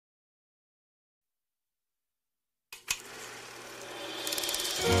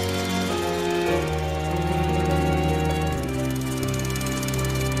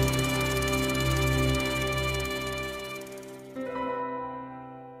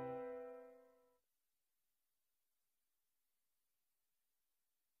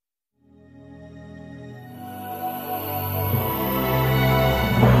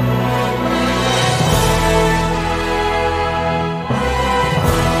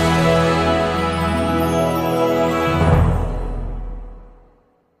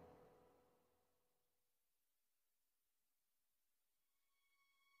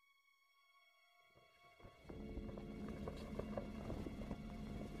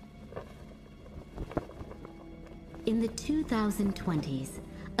In the 2020s,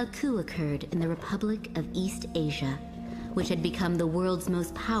 a coup occurred in the Republic of East Asia, which had become the world's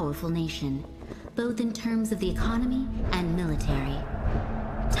most powerful nation, both in terms of the economy and military.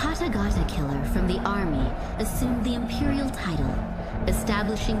 Tathagata Killer from the army assumed the imperial title,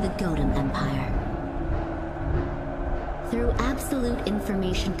 establishing the Godom Empire. Through absolute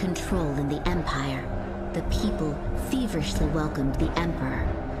information control in the empire, the people feverishly welcomed the emperor,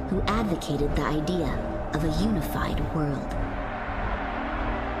 who advocated the idea of a unified world.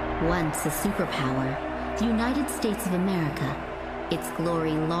 Once a superpower, the United States of America, its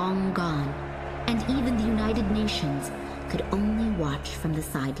glory long gone, and even the United Nations could only watch from the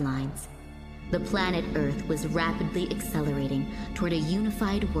sidelines. The planet Earth was rapidly accelerating toward a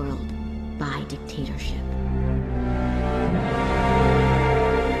unified world by dictatorship.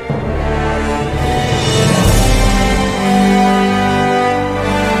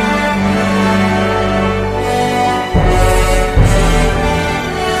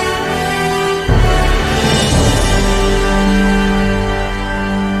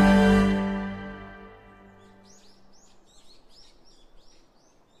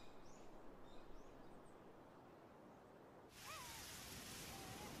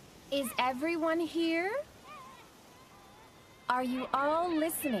 Is everyone here? Are you all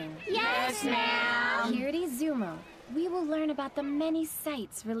listening? Yes, ma'am! Here at Izumo, we will learn about the many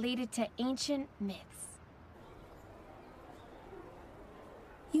sites related to ancient myths.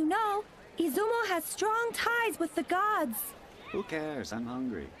 You know, Izumo has strong ties with the gods. Who cares? I'm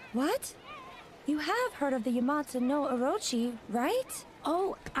hungry. What? You have heard of the Yamata no Orochi, right?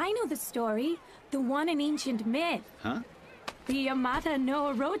 Oh, I know the story. The one in ancient myth. Huh? The Yamata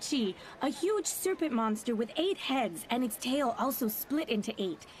no Orochi, a huge serpent monster with 8 heads, and its tail also split into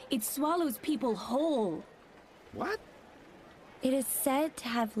 8. It swallows people whole. What? It is said to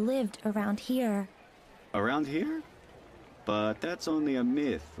have lived around here. Around here? But that's only a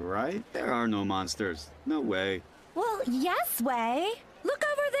myth, right? There are no monsters. No way. Well, yes, Wei. Look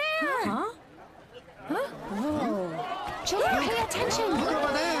over there! Huh? Huh? Whoa. Children, pay attention! Look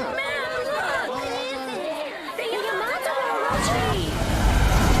over there! Man, look! The Yamata no Orochi!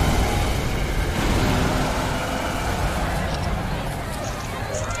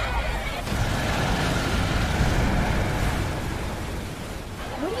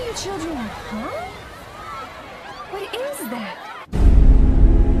 What are you children, huh? What is that?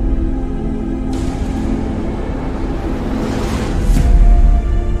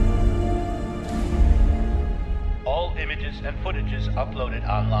 All images and footages uploaded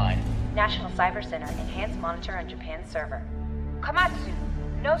online. National Cyber Center, enhanced monitor on Japan's server. Komatsu,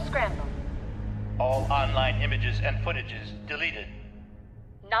 no scramble. All online images and footages deleted.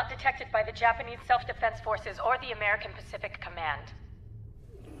 Not detected by the Japanese Self-Defense Forces or the American Pacific Command.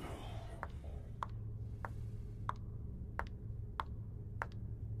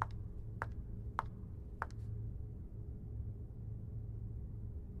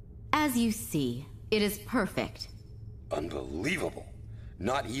 As you see, it is perfect. Unbelievable.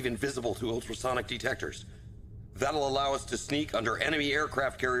 Not even visible to ultrasonic detectors. That'll allow us to sneak under enemy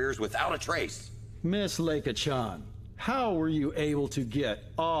aircraft carriers without a trace. Miss Leika-chan, how were you able to get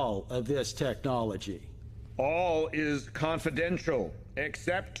all of this technology? All is confidential,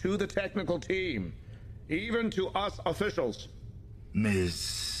 except to the technical team. Even to us officials.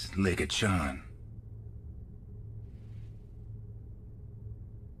 Ms. Leika-chan.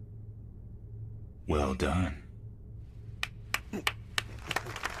 Well done.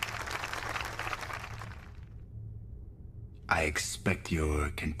 I expect your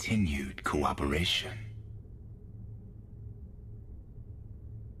continued cooperation.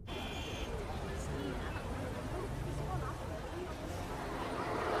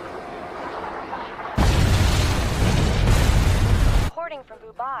 Reporting from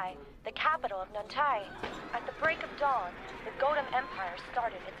Bubai, the capital of Nantai. At the break of dawn, the Godom Empire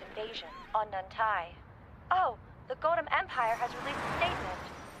started its invasion on Nantai. Oh, the Godom Empire has released a statement.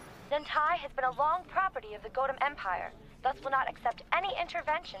 Nantai has been a long property of the Godom Empire, thus will not accept any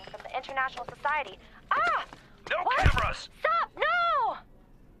intervention from the international society. Ah! No What? cameras! Stop! No!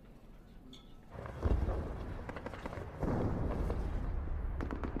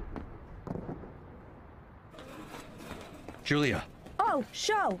 Julia. Oh,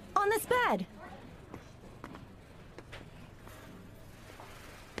 Sho, on this bed.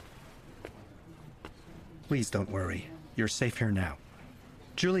 Please don't worry. You're safe here now.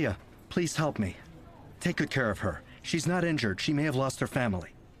 Julia, please help me. Take good care of her. She's not injured. She may have lost her family.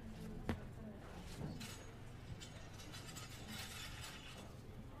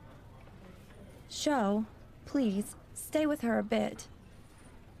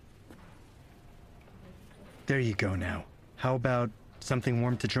 There you go now. How about something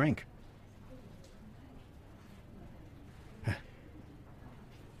warm to drink?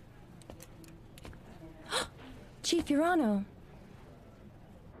 Chief Urano.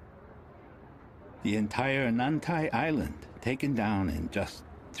 The entire Nantai Island taken down in just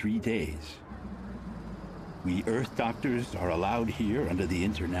 3 days. We Earth doctors are allowed here under the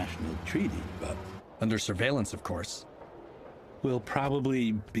international treaty, but... Under surveillance, of course. We'll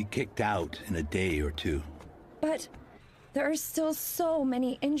probably be kicked out in a day or two. But there are still so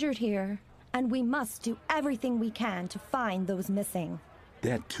many injured here, and we must do everything we can to find those missing.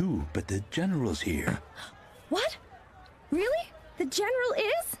 That too, but the general's here. What? Really? The general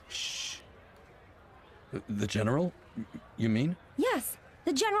is? Shh. The general? You mean? Yes,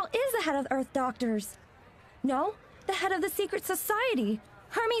 the general is the head of Earth Doctors. No, the head of the secret society,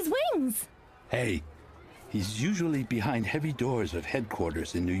 Hermes Wings. Hey, he's usually behind heavy doors of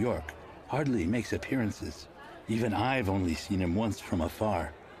headquarters in New York. Hardly makes appearances. Even I've only seen him once from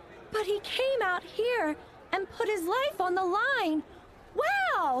afar. But he came out here and put his life on the line.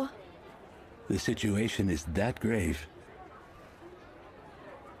 Wow! The situation is that grave.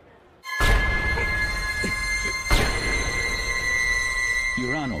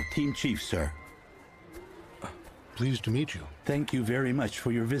 Urano, Team Chief, sir. Pleased to meet you. Thank you very much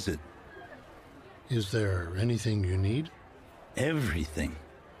for your visit. Is there anything you need? Everything.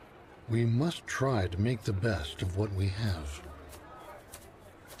 We must try to make the best of what we have.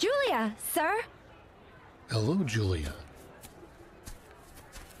 Julia, sir. Hello, Julia.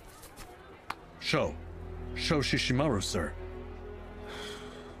 Sho Shishimaru, sir.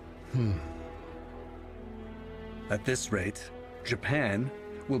 At this rate, Japan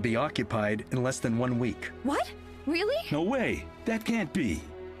will be occupied in less than 1 week. What? Really? No way! That can't be!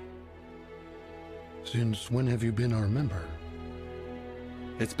 Since when have you been our member?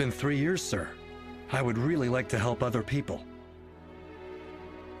 It's been 3 years, sir. I would really like to help other people.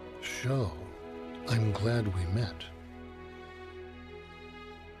 Sho, I'm glad we met.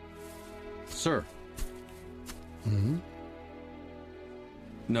 Sir.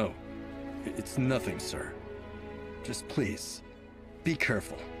 No, it's nothing, sir. Just please, be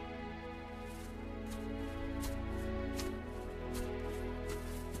careful.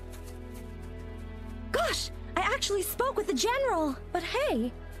 Gosh, I actually spoke with the general. But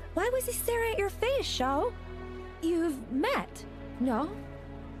hey, why was he staring at your face, Sho? You've met, no?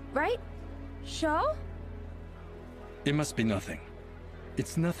 Right? Sho? It must be nothing.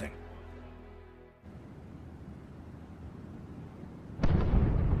 It's nothing.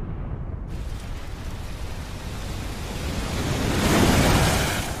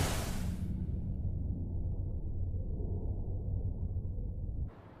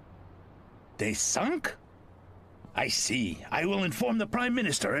 They sunk? I see. I will inform the Prime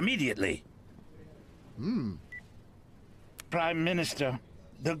Minister immediately. Prime Minister,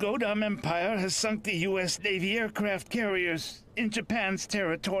 the Godom Empire has sunk the U.S. Navy aircraft carriers in Japan's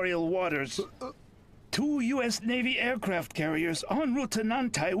territorial waters. 2 U.S. Navy aircraft carriers en route to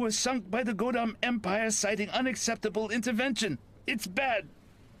Nantai were sunk by the Godom Empire, citing unacceptable intervention. It's bad.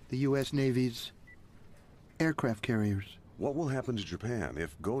 The U.S. Navy's aircraft carriers. What will happen to Japan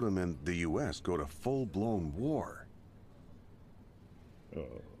if Godom and the U.S. go to full-blown war?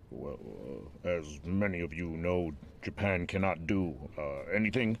 As many of you know, Japan cannot do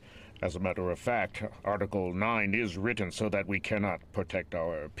anything. As a matter of fact, Article 9 is written so that we cannot protect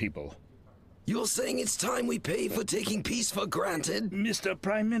our people. You're saying it's time we pay for taking peace for granted? Mr.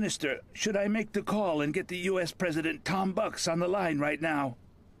 Prime Minister, should I make the call and get the U.S. President Tom Bucks on the line right now?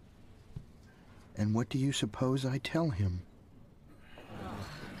 And what do you suppose I tell him?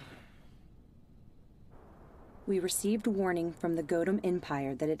 We received warning from the Godom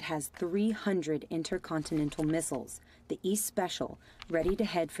Empire that it has 300 intercontinental missiles, the East Special, ready to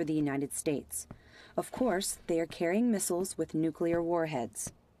head for the United States. Of course, they are carrying missiles with nuclear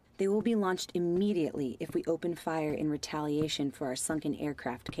warheads. They will be launched immediately if we open fire in retaliation for our sunken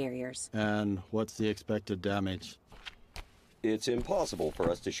aircraft carriers. And what's the expected damage? It's impossible for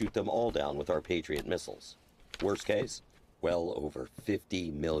us to shoot them all down with our Patriot missiles. Worst case, well over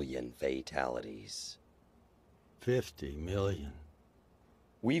 50 million fatalities. 50 million.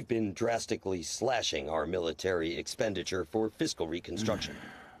 We've been drastically slashing our military expenditure for fiscal reconstruction.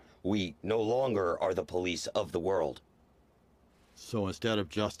 We no longer are the police of the world. So instead of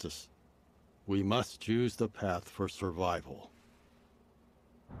justice, we must choose the path for survival.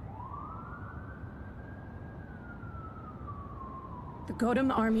 The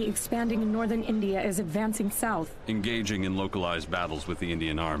Godom army expanding in northern India is advancing south. Engaging in localized battles with the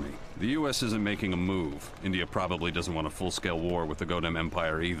Indian army. The U.S. isn't making a move. India probably doesn't want a full-scale war with the Godom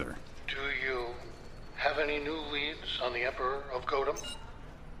Empire either. Do you Have any new leads on the Emperor of Godom?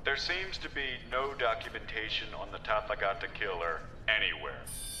 There seems to be no documentation on the Tathagata Killer anywhere.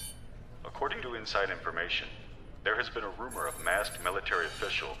 According to inside information, there has been a rumor of masked military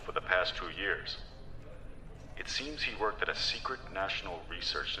official for the past 2 years. It seems he worked at a secret national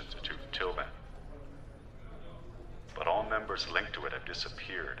research institute until then. But all members linked to it have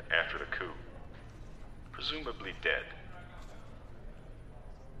disappeared after the coup. Presumably dead.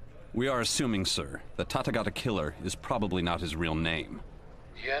 We are assuming, sir, that Tathagata Killer is probably not his real name.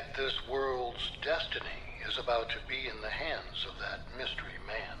 Yet this world's destiny is about to be in the hands of that mystery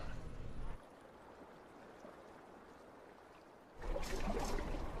man.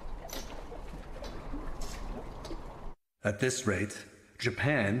 At this rate,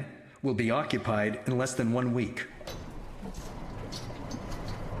 Japan will be occupied in less than 1 week.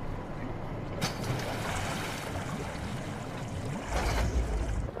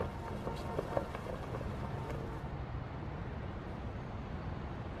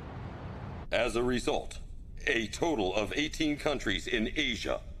 As a result, a total of 18 countries in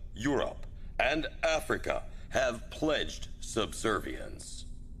Asia, Europe, and Africa have pledged subservience.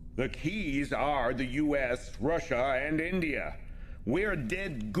 The keys are the US, Russia, and India. We're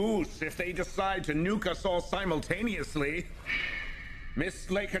dead goose if they decide to nuke us all simultaneously. Miss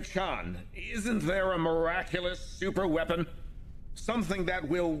Leika-chan, isn't there a miraculous super weapon? Something that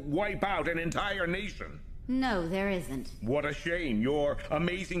will wipe out an entire nation? No, there isn't. What a shame. Your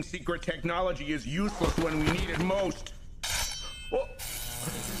amazing secret technology is useless when we need it most. Oh.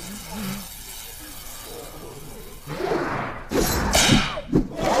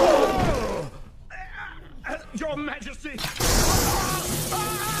 Your Majesty!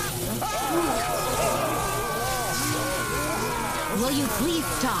 Will you please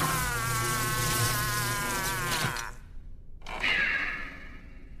stop?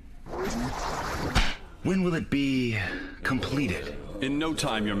 When will it be completed? In no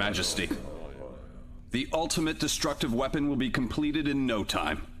time, Your Majesty. The ultimate destructive weapon will be completed in no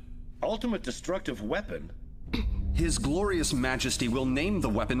time. Ultimate destructive weapon? His glorious majesty will name the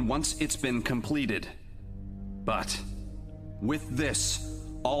weapon once it's been completed. But with this,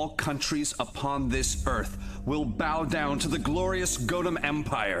 all countries upon this earth will bow down to the glorious Godom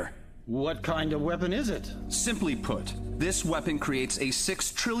Empire. What kind of weapon is it? Simply put, this weapon creates a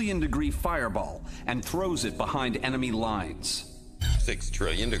 6 trillion degree fireball and throws it behind enemy lines. 6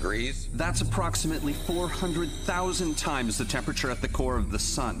 trillion degrees? That's approximately 400,000 times the temperature at the core of the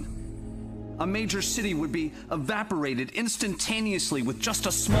sun. A major city would be evaporated instantaneously with just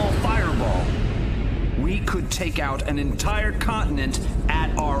a small fireball. We could take out an entire continent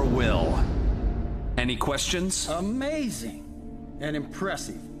at our will. Any questions? Amazing and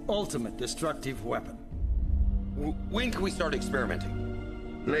impressive ultimate destructive weapon. When can we start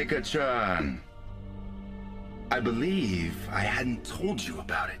experimenting? Leika-chan, I believe I hadn't told you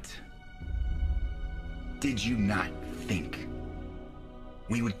about it. Did you not think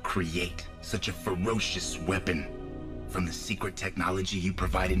we would create such a ferocious weapon from the secret technology you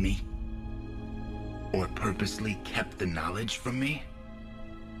provided me? Or purposely kept the knowledge from me?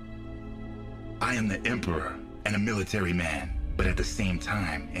 I am the Emperor and a military man, but at the same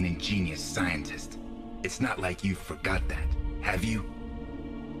time, an ingenious scientist. It's not like you forgot that, have you?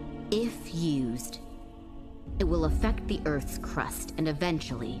 If used, it will affect the Earth's crust, and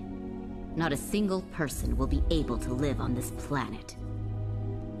eventually, not a single person will be able to live on this planet.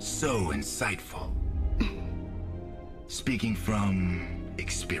 So insightful. Speaking from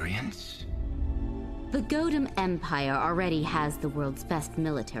experience? The Godom Empire already has the world's best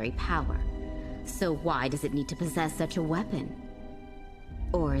military power. So why does it need to possess such a weapon?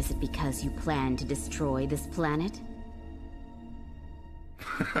 Or is it because you plan to destroy this planet?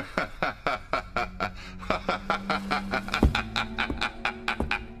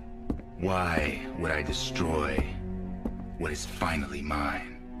 Why would I destroy what is finally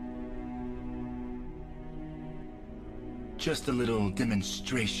mine? Just a little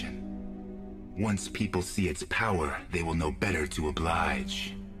demonstration. Once people see its power, they will know better to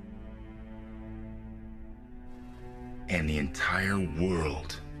oblige. And the entire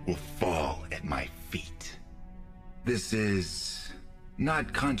world will fall at my feet. This is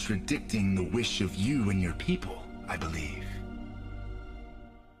not contradicting the wish of you and your people, I believe.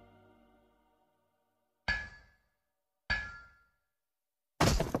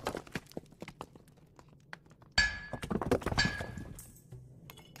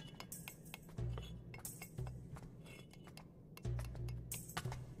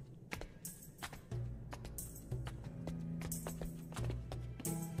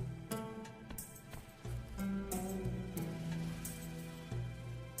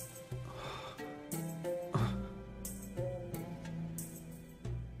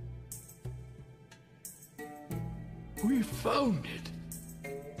 We found it.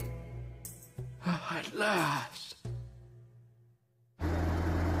 At last.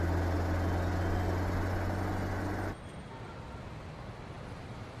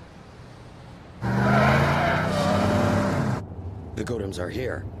 The Godoms are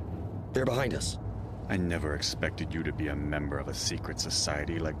here. They're behind us. I never expected you to be a member of a secret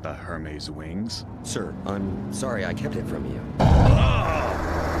society like the Hermes Wings. Sir, I'm sorry I kept it from you.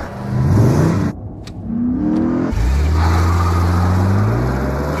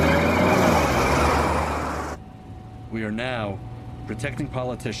 We are now protecting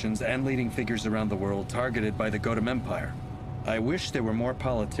politicians and leading figures around the world targeted by the Godom Empire. I wish there were more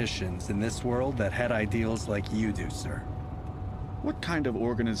politicians in this world that had ideals like you do, sir. What kind of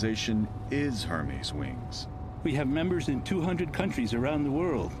organization is Hermes Wings? We have members in 200 countries around the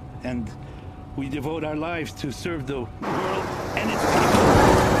world, and we devote our lives to serve the world and its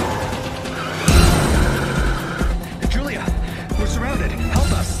people. Julia, we're surrounded.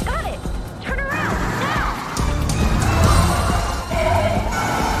 Help us. Got it! Turn around, now!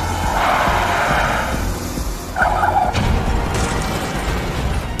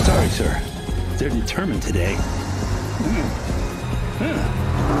 Sorry, sir. They're determined today.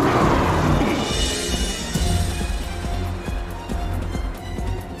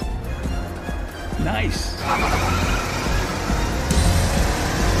 Nice.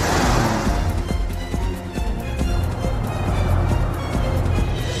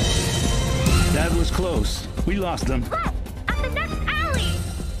 That was close. We lost them. Left! At the next alley!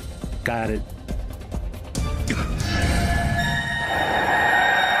 Got it.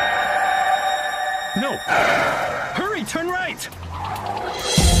 No! Hurry, turn right!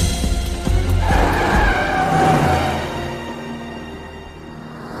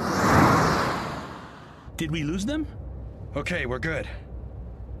 Did we lose them? Okay, we're good.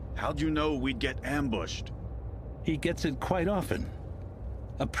 How'd you know we'd get ambushed? He gets it quite often.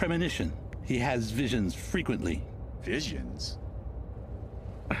 A premonition. He has visions frequently. Visions?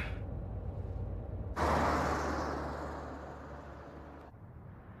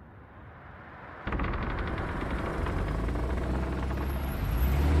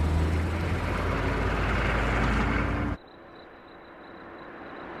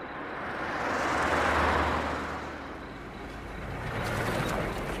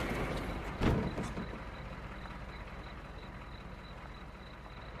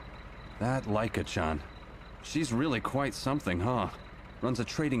 That Laika-chan. She's really quite something, huh? Runs a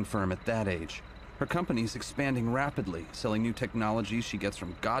trading firm at that age. Her company's expanding rapidly, selling new technologies she gets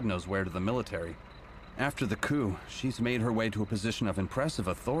from God knows where to the military. After the coup, she's made her way to a position of impressive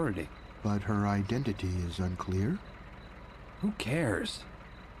authority. But her identity is unclear? Who cares?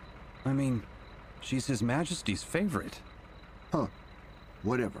 I mean, she's His Majesty's favorite. Huh.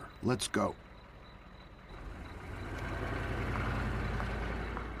 Whatever. Let's go.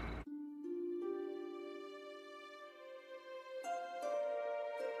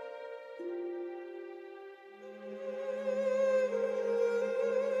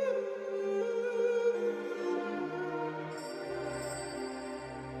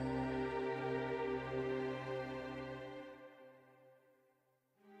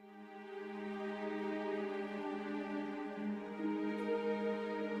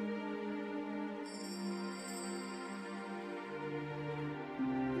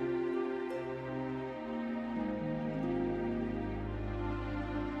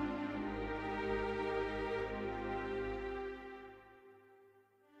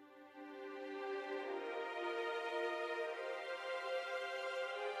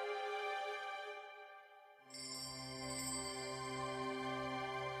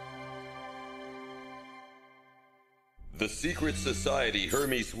 The secret society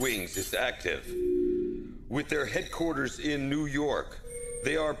Hermes Wings is active. With their headquarters in New York,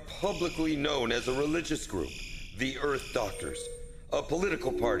 they are publicly known as a religious group, the Earth Doctors, a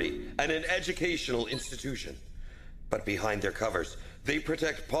political party, and an educational institution. But behind their covers, they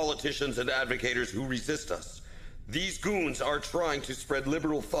protect politicians and advocators who resist us. These goons are trying to spread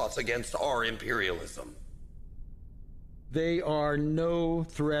liberal thoughts against our imperialism. They are no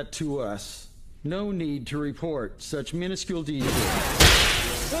threat to us. No need to report such minuscule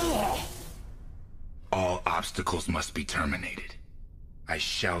details. All obstacles must be terminated. I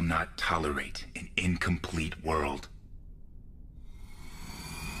shall not tolerate an incomplete world.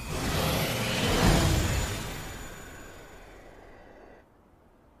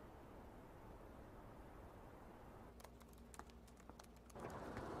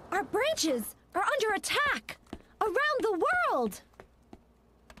 Our branches are under attack! Around the world!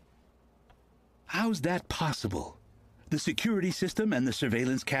 How's that possible? The security system and the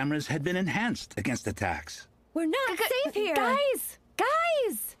surveillance cameras had been enhanced against attacks. We're not safe here! Guys!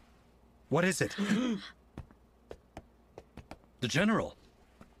 Guys! What is it? Guys! Guys! What is it? The General.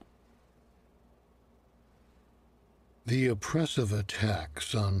 The oppressive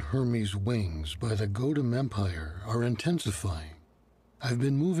attacks on Hermes Wings by the Godom Empire are intensifying. I've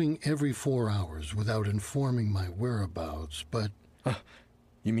been moving every 4 hours without informing my whereabouts, but...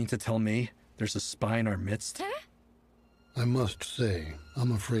 You mean to tell me there's a spy in our midst? Huh? I must say,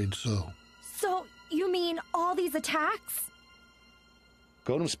 I'm afraid so. So, you mean all these attacks?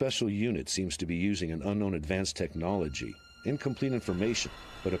 Godom Special Unit seems to be using an unknown advanced technology. Incomplete information,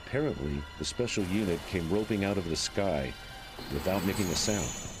 but apparently the special unit came roping out of the sky without making a sound.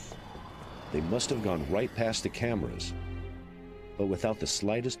 They must have gone right past the cameras, but without the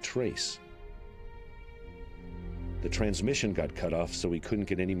slightest trace. The transmission got cut off, so we couldn't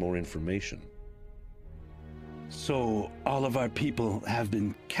get any more information. So all of our people have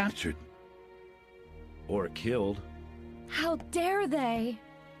been captured? Or killed. How dare they?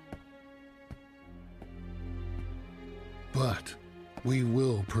 But we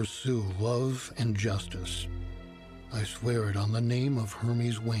will pursue love and justice. I swear it on the name of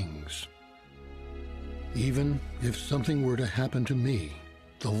Hermes Wings. Even if something were to happen to me,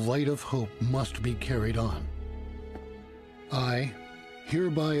 the light of hope must be carried on. I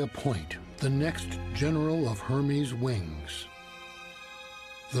hereby appoint the next General of Hermes Wings.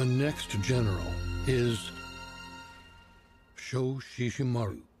 The next General is Sho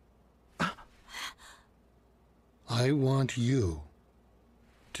Shishimaru. I want you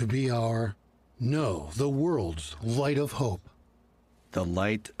to be the world's light of hope. The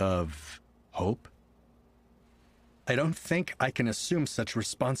light of hope? I don't think I can assume such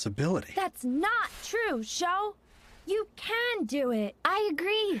responsibility. That's not true, Sho. You can do it. I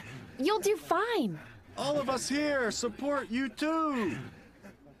agree. You'll do fine. All of us here support you too.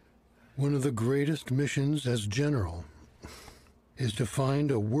 One of the greatest missions as general is to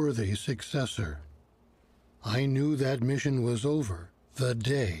find a worthy successor. I knew that mission was over the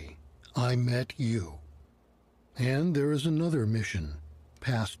day I met you. And there is another mission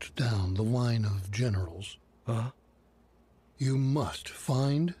passed down the line of generals. You must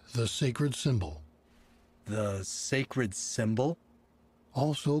find the sacred symbol. The sacred symbol?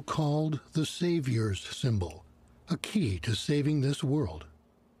 Also called the Savior's symbol, a key to saving this world.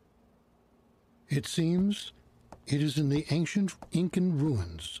 It seems it is in the ancient Incan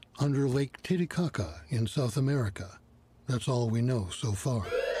ruins under Lake Titicaca in South America. That's all we know so far.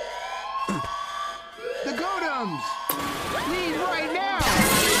 The Godoms! Leave right now!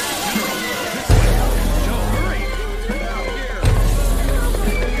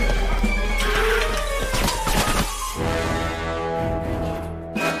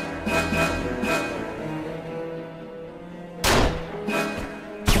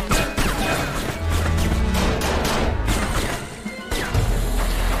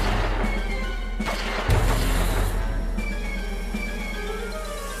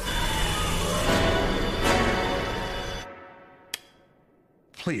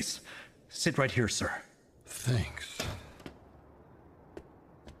 Please, sit right here, sir. Thanks.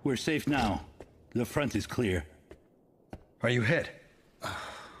 We're safe now. The front is clear. Are you hit?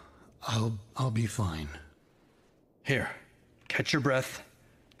 I'll be fine. Here, catch your breath,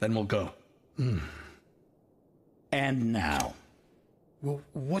 then we'll go. And now. Well,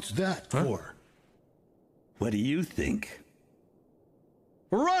 what's that for? What do you think?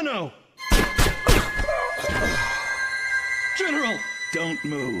 Rano! General! Don't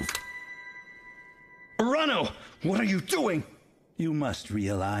move. Rano, what are you doing? You must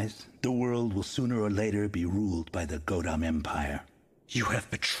realize the world will sooner or later be ruled by the Godom Empire. You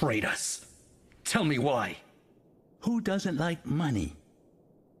have betrayed us. Tell me why. Who doesn't like money?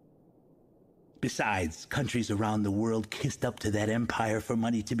 Besides, countries around the world kissed up to that empire for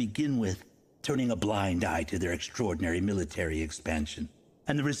money to begin with, turning a blind eye to their extraordinary military expansion.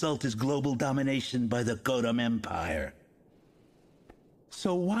 And the result is global domination by the Godom Empire.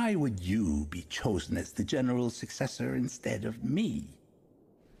 So why would you be chosen as the general's successor instead of me?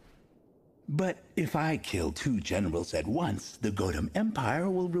 But if I kill 2 generals at once, the Godom Empire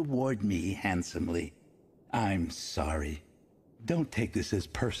will reward me handsomely. I'm sorry. Don't take this as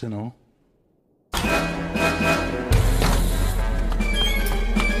personal.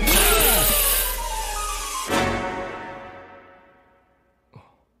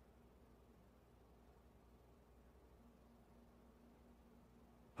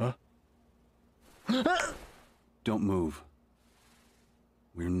 Don't move.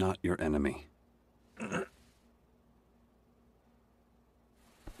 We're not your enemy.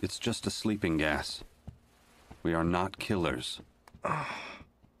 It's just a sleeping gas. We are not killers.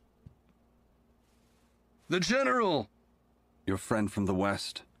 The General! Your friend from the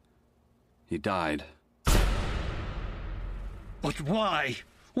West. He died. But why?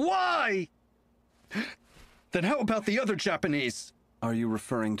 Why? Then how about the other Japanese? Are you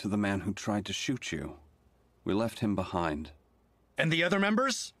referring to the man who tried to shoot you? We left him behind. And the other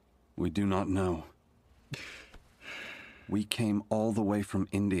members? We do not know. We came all the way from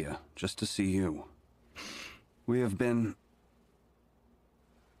India just to see you. We have been...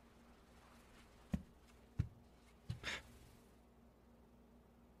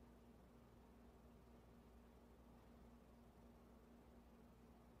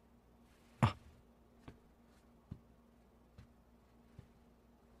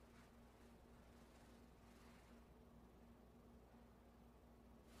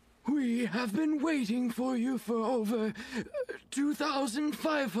 We have been waiting for you for over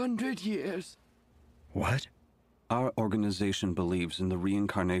 2,500 years. What? Our organization believes in the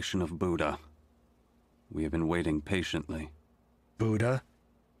reincarnation of Buddha. We have been waiting patiently. Buddha?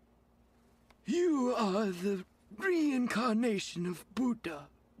 You are the reincarnation of Buddha.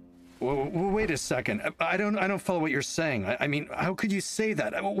 Wait a second. I don't follow what you're saying. I mean, how could you say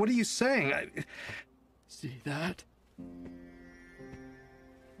that? What are you saying? See that?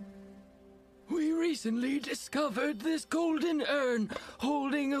 We recently discovered this golden urn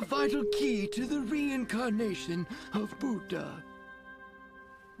holding a vital key to the reincarnation of Buddha.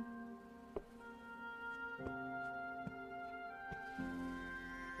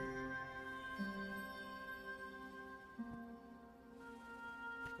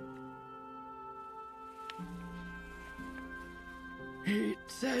 It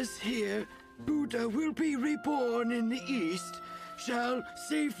says here, Buddha will be reborn in the East, shall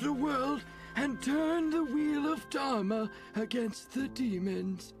save the world, and turn the wheel of Dharma against the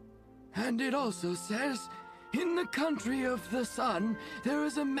demons. And it also says, in the country of the sun, there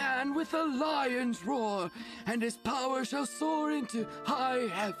is a man with a lion's roar, and his power shall soar into high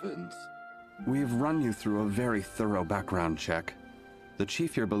heavens. We have run you through a very thorough background check. The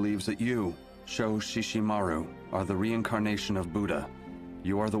chief here believes that you, Sho Shishimaru, are the reincarnation of Buddha.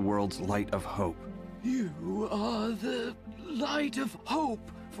 You are the world's light of hope. You are the light of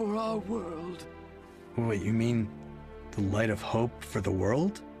hope for our world. Wait, you mean the light of hope for the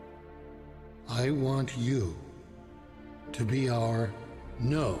world? I want you to be the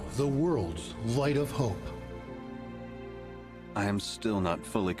world's light of hope. I am still not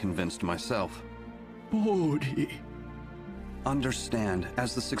fully convinced myself. Bodhi. Understand,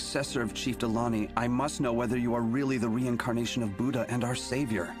 as the successor of Chief Delani, I must know whether you are really the reincarnation of Buddha and our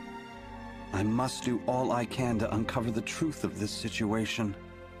savior. I must do all I can to uncover the truth of this situation.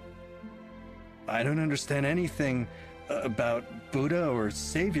 I don't understand anything about Buddha or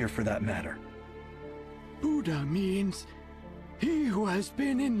savior for that matter. Buddha means he who has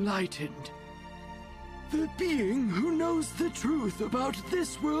been enlightened. The being who knows the truth about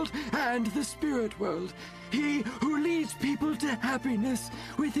this world and the spirit world. He who leads people to happiness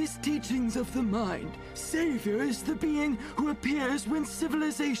with his teachings of the mind. Savior is the being who appears when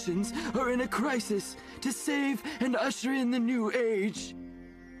civilizations are in a crisis to save and usher in the new age.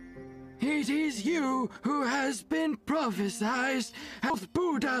 It is you who has been prophesied as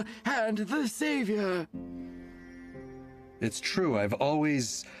Buddha and the Savior. It's true, I've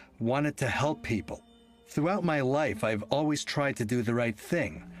always wanted to help people. Throughout my life, I've always tried to do the right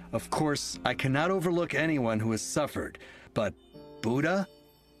thing. Of course, I cannot overlook anyone who has suffered, but Buddha?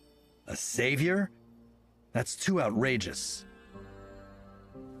 A savior? That's too outrageous.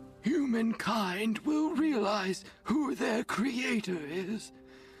 Humankind will realize who their creator is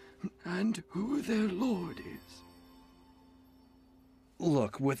and who their Lord is.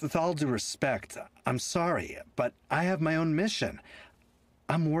 Look, with all due respect, I'm sorry, but I have my own mission.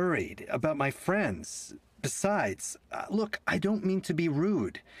 I'm worried about my friends. Besides, look, I don't mean to be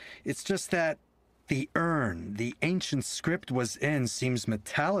rude. It's just that the urn the ancient script was in seems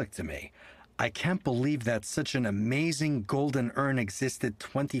metallic to me. I can't believe that such an amazing golden urn existed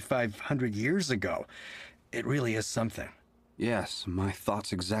 2,500 years ago. It really is something. Yes, my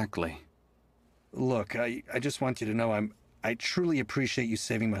thoughts exactly. Look, I just want you to know I truly appreciate you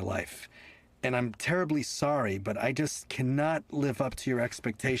saving my life. And I'm terribly sorry, but I just cannot live up to your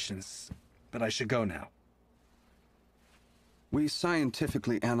expectations. But I should go now. We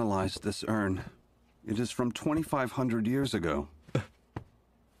scientifically analyzed this urn. It is from 2,500 years ago.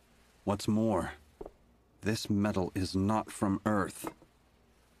 What's more, this metal is not from Earth.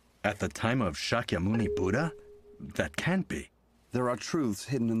 At the time of Shakyamuni Buddha? That can't be. There are truths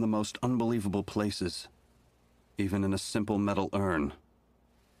hidden in the most unbelievable places, even in a simple metal urn.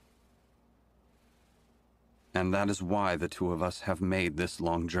 And that is why the two of us have made this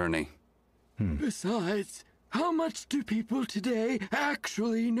long journey. Besides, how much do people today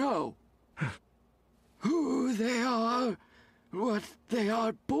actually know? Who they are, what they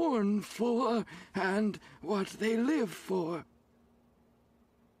are born for, and what they live for.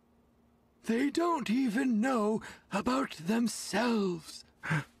 They don't even know about themselves.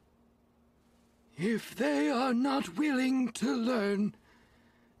 If they are not willing to learn,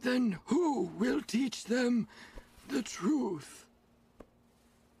 then who will teach them the truth?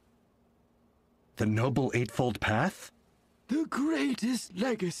 The Noble Eightfold Path? The greatest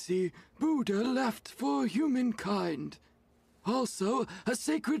legacy Buddha left for humankind. Also, a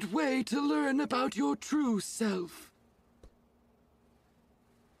sacred way to learn about your true self.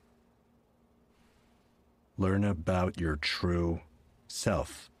 Learn about your true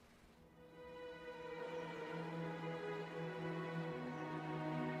self.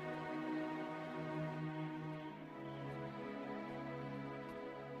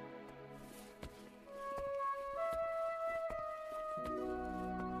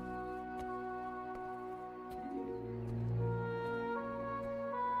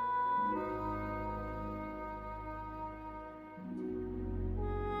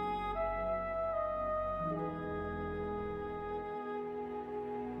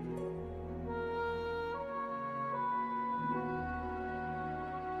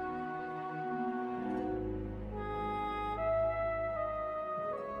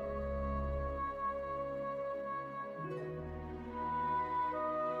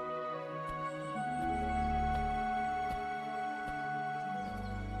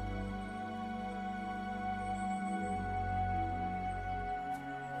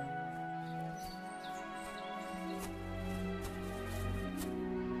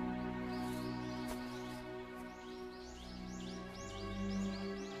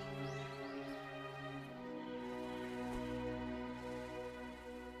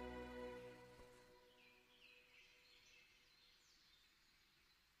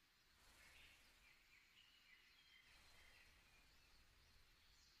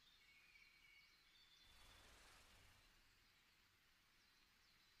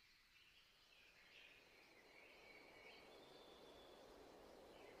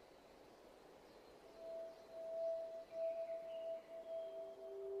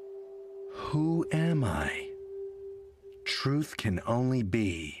 Who am I? Truth can only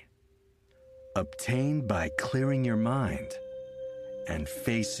be obtained by clearing your mind and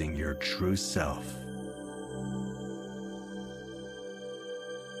facing your true self.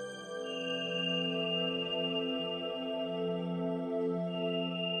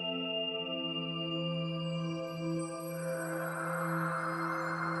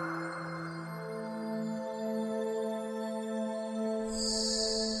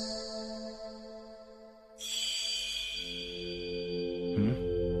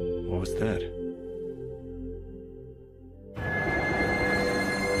 What was that?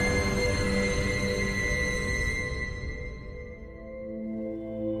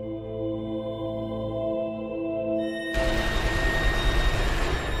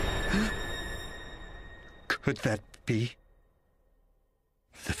 Could that be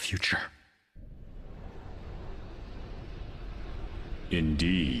the future?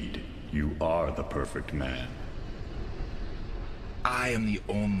 Indeed, you are the perfect man. I am the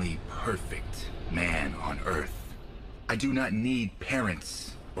only perfect man on Earth. I do not need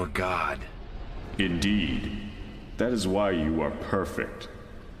parents or God. Indeed. That is why you are perfect.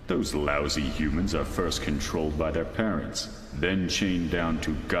 Those lousy humans are first controlled by their parents, then chained down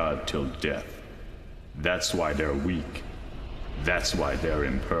to God till death. That's why they're weak. That's why they're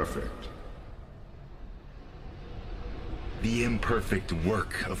imperfect. The imperfect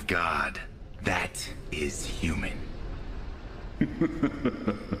work of God, that is human.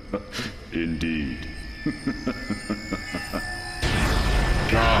 Indeed.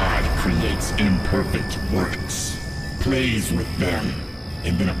 God creates imperfect works, plays with them,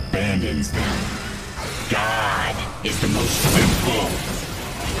 and then abandons them. God is the most sinful.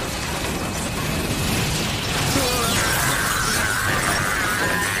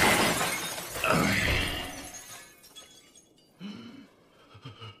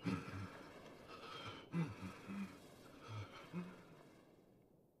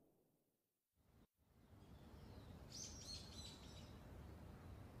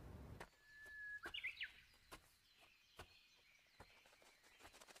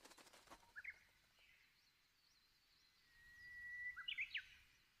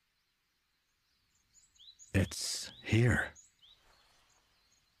 It's here.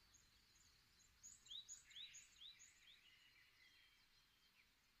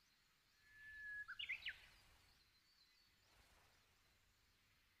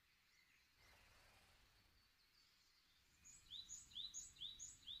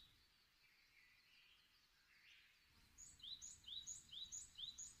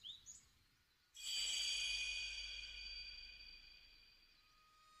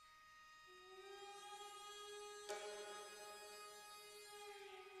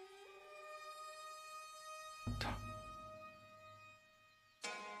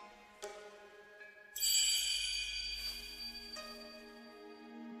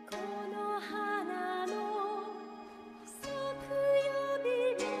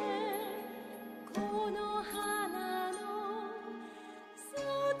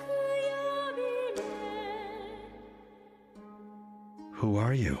 Who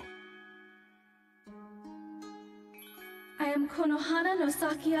are you? I am Konohana no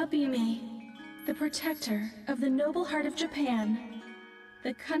Saki Abime, the protector of the noble heart of Japan,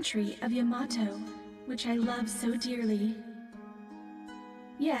 the country of Yamato, which I love so dearly.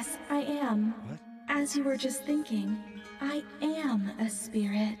 Yes, I am. What? As you were just thinking, I am a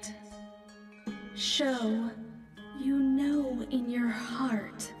spirit. Sho, you know in your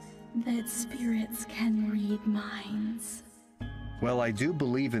heart that spirits can read minds. Well, I do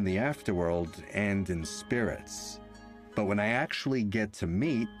believe in the afterworld and in spirits. But when I actually get to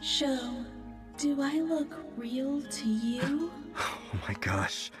meet... Sho, do I look real to you? Oh my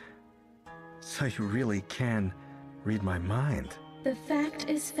gosh. So you really can read my mind. The fact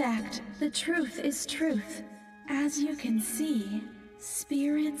is fact. The truth is truth. As you can see,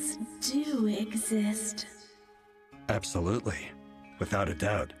 spirits do exist. Absolutely. Without a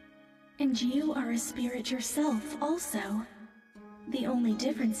doubt. And you are a spirit yourself also. The only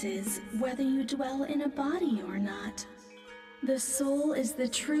difference is whether you dwell in a body or not. The soul is the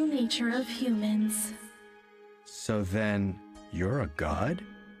true nature of humans. So then, you're a god?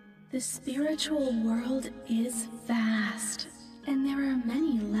 The spiritual world is vast, and there are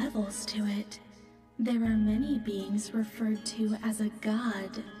many levels to it. There are many beings referred to as a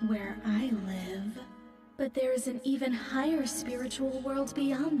god where I live. But there is an even higher spiritual world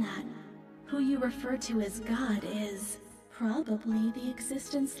beyond that. Who you refer to as God is probably the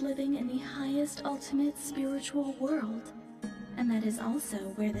existence living in the highest ultimate spiritual world. And that is also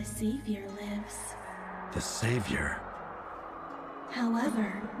where the Savior lives. The Savior?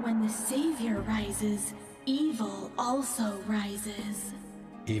 However, when the Savior rises, evil also rises.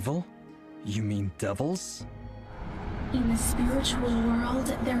 Evil? You mean devils? In the spiritual world,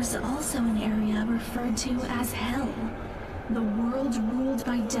 there's also an area referred to as Hell. The world ruled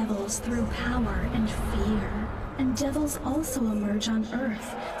by devils through power and fear. And devils also emerge on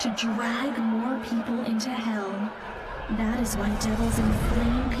Earth to drag more people into Hell. That is why devils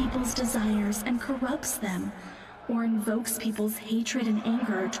inflame people's desires and corrupts them, or invokes people's hatred and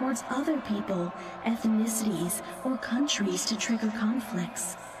anger towards other people, ethnicities, or countries to trigger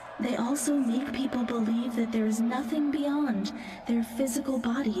conflicts. They also make people believe that there is nothing beyond their physical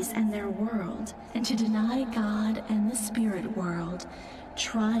bodies and their world, and to deny God and the spirit world,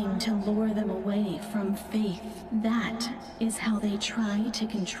 trying to lure them away from faith. That is how they try to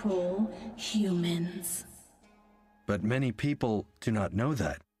control humans. But many people do not know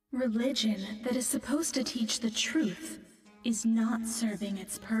that. Religion that is supposed to teach the truth is not serving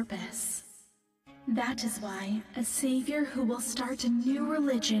its purpose. That is why a savior who will start a new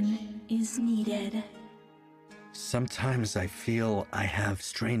religion is needed. Sometimes I feel I have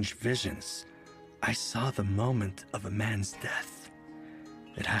strange visions. I saw the moment of a man's death.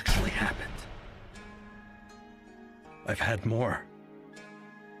 It actually happened. I've had more.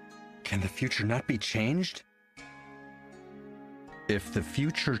 Can the future not be changed? If the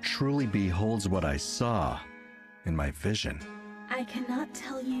future truly beholds what I saw in my vision... I cannot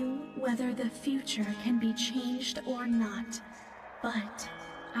tell you whether the future can be changed or not, but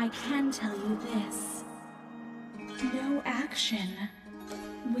I can tell you this. No action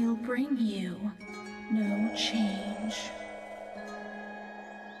will bring you no change.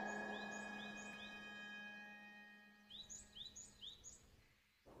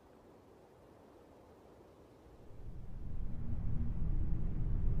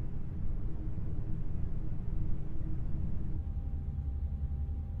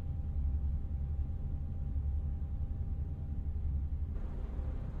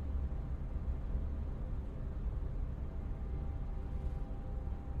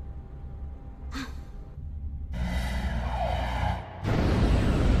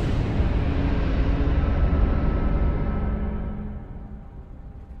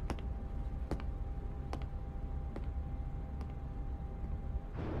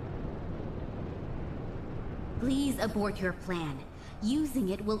 Please abort your plan. Using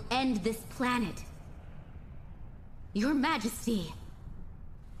it will end this planet. Your Majesty!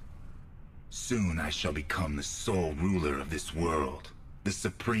 Soon I shall become the sole ruler of this world, the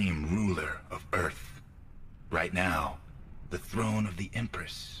supreme ruler of Earth. Right now, the throne of the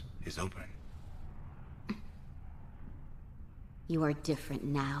Empress is open. You are different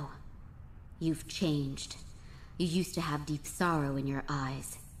now. You've changed. You used to have deep sorrow in your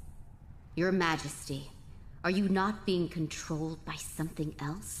eyes. Your Majesty, are you not being controlled by something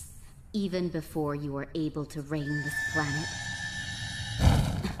else? Even before you were able to reign this planet?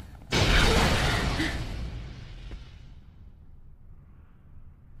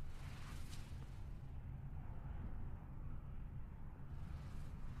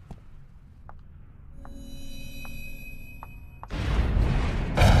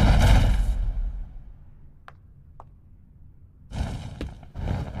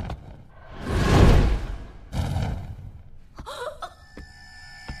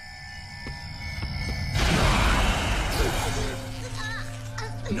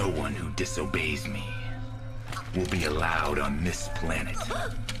 No one who disobeys me will be allowed on this planet.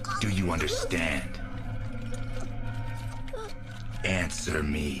 Do you understand? Answer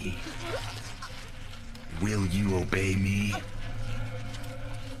me. Will you obey me?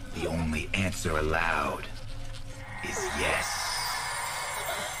 The only answer allowed is yes.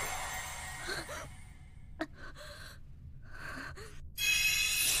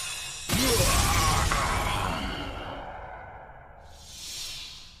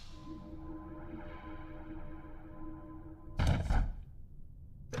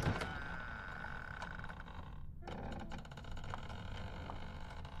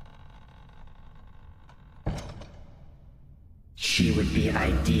 She would be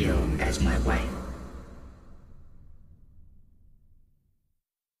ideal as my wife.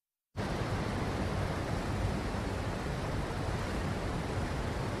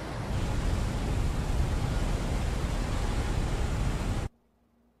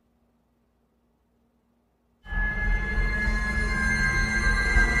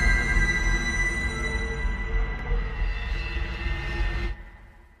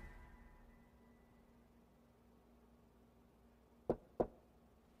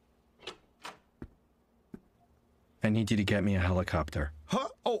 I need you to get me a helicopter. Huh?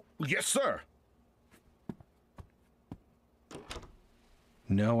 Oh, yes, sir.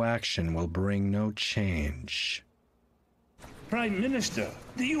 No action will bring no change. Prime Minister,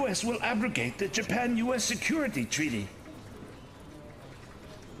 the U.S. will abrogate the Japan-U.S. Security Treaty.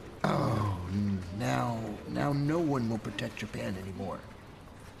 Oh, now no one will protect Japan anymore.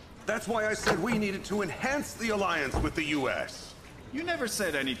 That's why I said we needed to enhance the alliance with the U.S. You never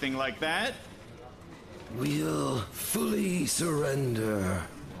said anything like that. We'll fully surrender.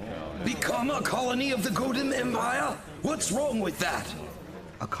 Become a colony of the Godom Empire? What's wrong with that?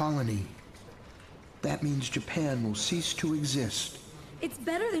 A colony. That means Japan will cease to exist. It's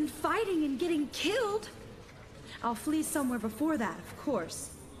better than fighting and getting killed. I'll flee somewhere before that, of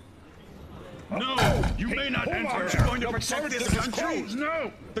course. No! You may not enter! Aren't you going to protect this country?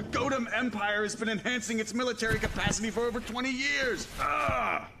 No! The Godom Empire has been enhancing its military capacity for over 20 years!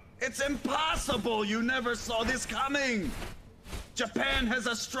 Ah! It's impossible! You never saw this coming! Japan has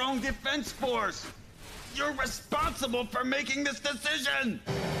a strong defense force! You're responsible for making this decision!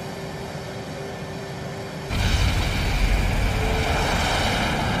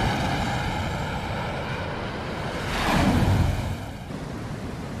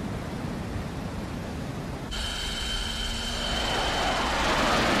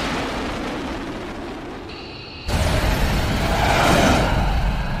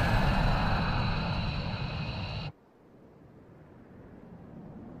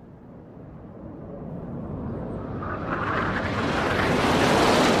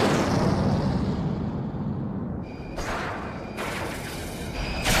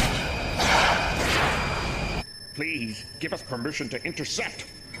 Please, give us permission to intercept.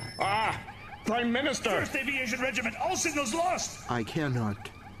 Prime Minister! 1st Aviation Regiment, all signals lost! I cannot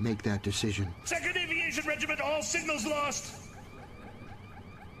make that decision. 2nd Aviation Regiment, all signals lost!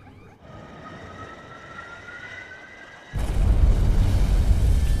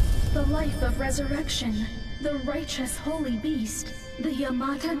 The life of resurrection, the righteous holy beast, the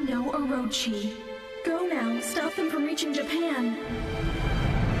Yamata no Orochi. Go now, stop them from reaching Japan.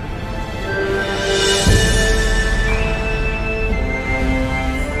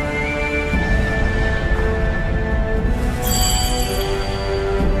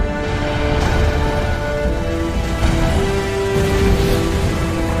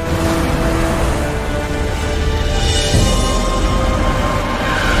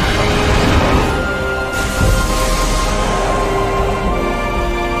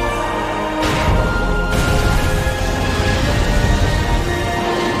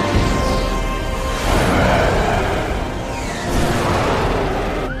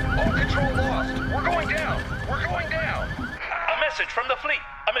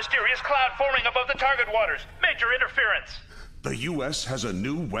 The U.S. has a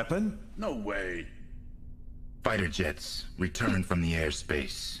new weapon? No way. Fighter jets return from the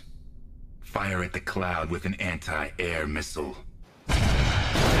airspace. Fire at the cloud with an anti-air missile.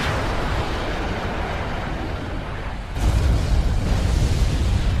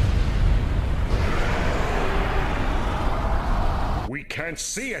 We can't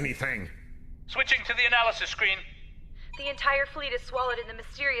see anything. Switching to the analysis screen. The entire fleet is swallowed in the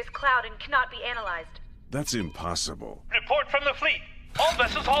mysterious cloud and cannot be analyzed. That's impossible. Report from the fleet. All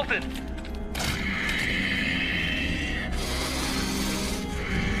vessels halted.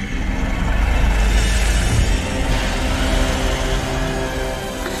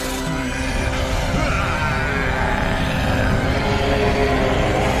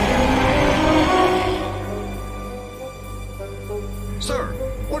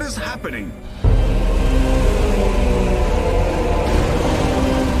 happening?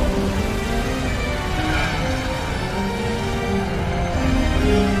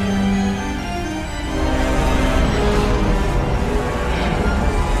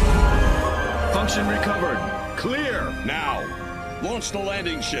 Function recovered. Clear. Now, launch the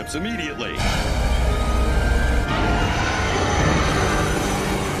landing ships immediately.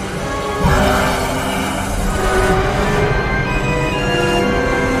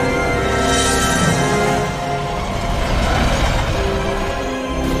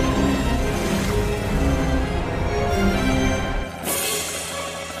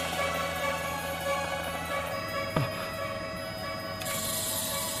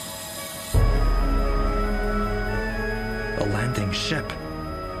 Ship.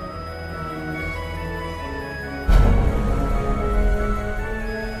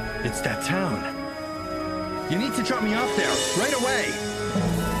 It's that town. You need to drop me off there, right away!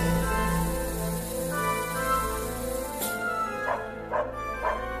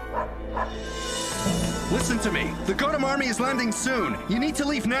 Listen to me. The Godom army is landing soon. You need to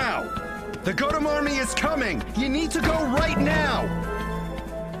leave now. The Godom army is coming. You need to go right now.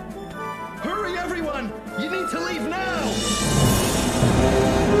 Hurry, everyone! You need to leave now!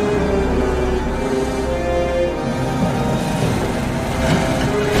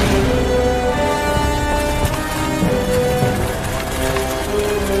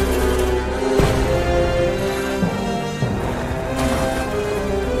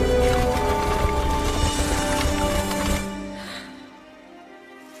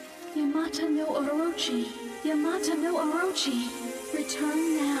 Yamata no Orochi. Yamata no Orochi. Return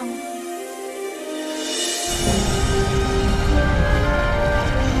now.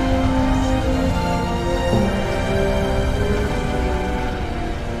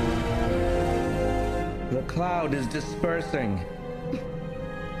 The cloud is dispersing.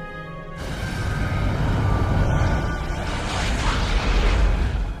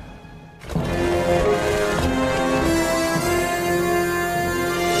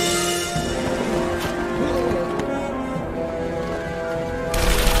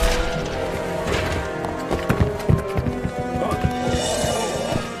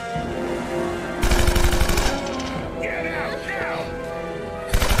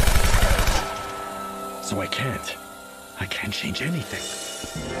 I can't change anything.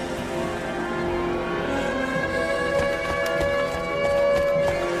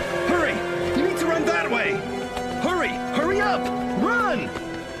 Hurry! You need to run that way! Hurry! Hurry up! Run!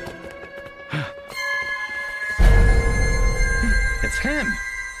 It's him!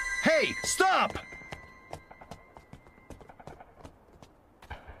 Hey, stop!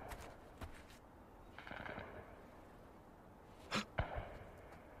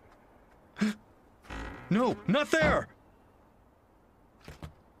 No, not there!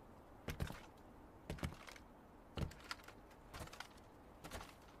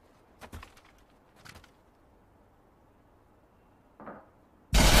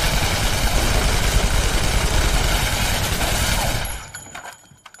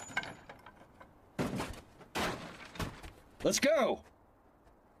 Let's go!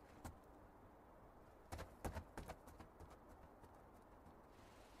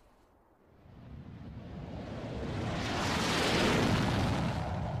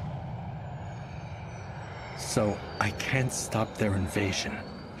 So, I can't stop their invasion.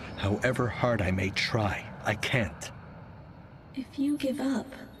 However hard I may try, I can't. If you give up,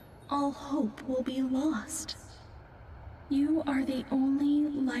 all hope will be lost. You are the only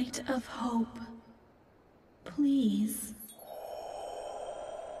light of hope. Please.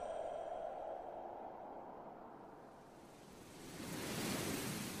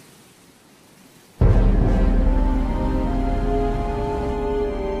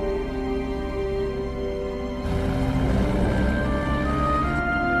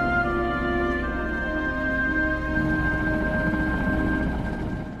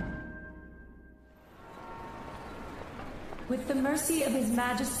 With the mercy of His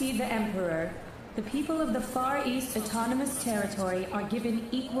Majesty the Emperor, the people of the Far East Autonomous Territory are given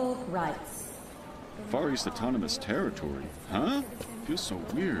equal rights. Far East Autonomous Territory? Huh? Feels so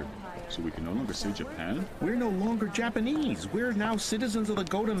weird. So we can no longer say Japan? We're no longer Japanese. We're now citizens of the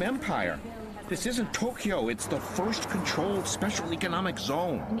Godom Empire. This isn't Tokyo. It's the first controlled special economic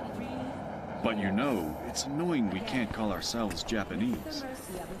zone. But you know, it's annoying we can't call ourselves Japanese.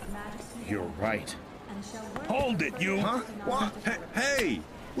 You're right. Hold it, you! Huh? What? Hey!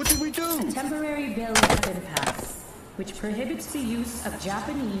 What did we do? A temporary bill has been passed, which prohibits the use of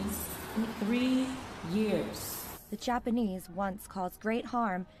Japanese in 3 years. The Japanese once caused great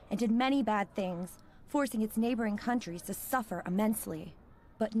harm and did many bad things, forcing its neighboring countries to suffer immensely.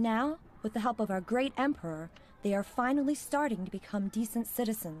 But now, with the help of our great emperor, they are finally starting to become decent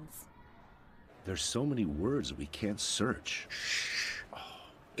citizens. There's so many words we can't search. Shh. Oh,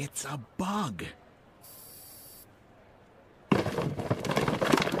 it's a bug.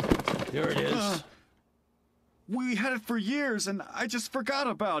 Here it is. We had it for years, and I just forgot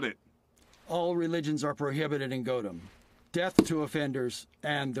about it. All religions are prohibited in Godom. Death to offenders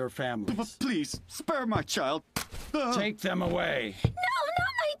and their families. Please, spare my child. Take them away. No,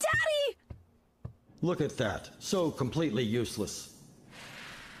 not my daddy! Look at that. So completely useless.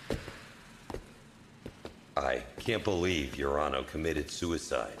 I can't believe Urano committed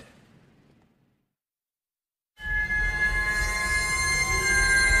suicide.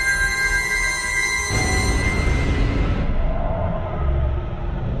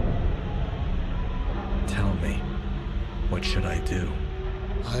 Tell me, what should I do?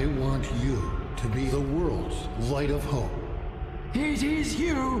 I want you to be the world's light of hope. It is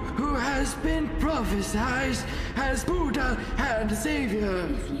you who has been prophesied as Buddha and Savior.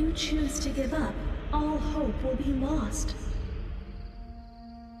 If you choose to give up, all hope will be lost.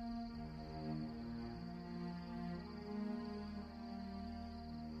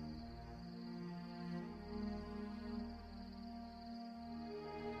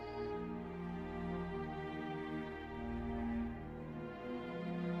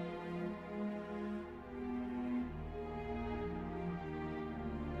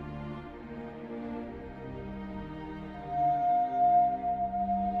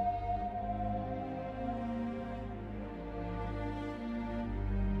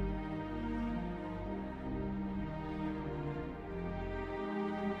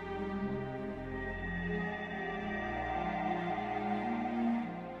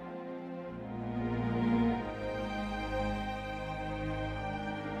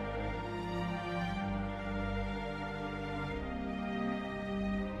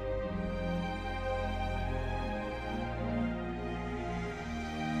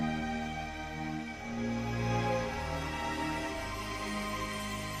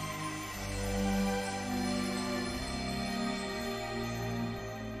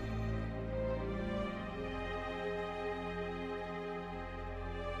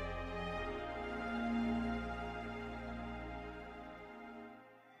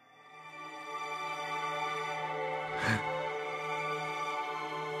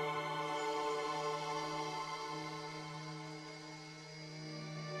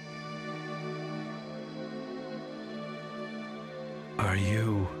 Are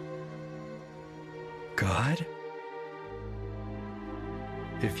you... God?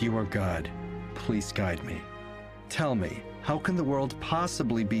 If you are God, please guide me. Tell me, how can the world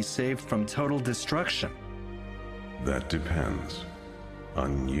possibly be saved from total destruction? That depends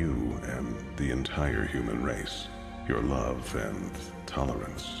on you and the entire human race. Your love and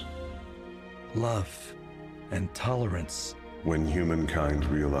tolerance. Love and tolerance. When humankind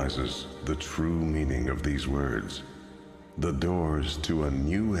realizes the true meaning of these words, the doors to a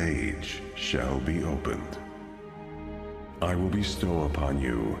new age shall be opened. I will bestow upon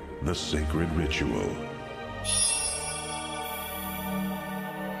you the sacred ritual.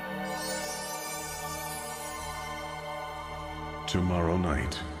 Tomorrow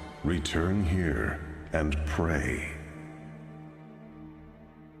night, return here and pray.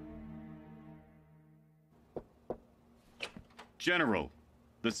 General,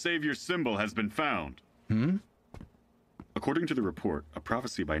 the Savior symbol has been found. According to the report, a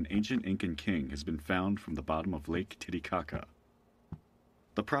prophecy by an ancient Incan king has been found from the bottom of Lake Titicaca.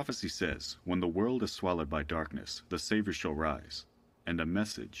 The prophecy says, when the world is swallowed by darkness, the Savior shall rise. And a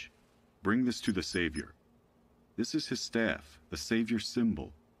message, bring this to the Savior. This is his staff, the Savior's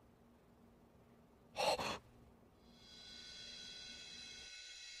symbol.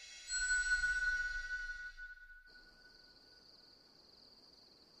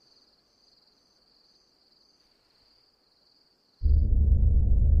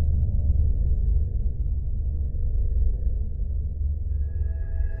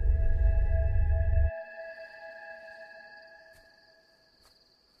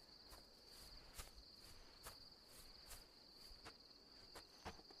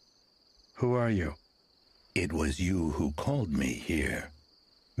 Who are you? It was you who called me here.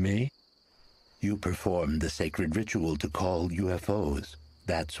 Me? You performed the sacred ritual to call UFOs.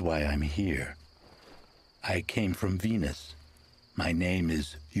 That's why I'm here. I came from Venus. My name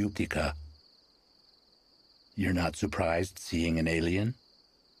is Utica. You're not surprised seeing an alien?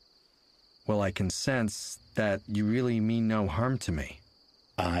 Well, I can sense that you really mean no harm to me.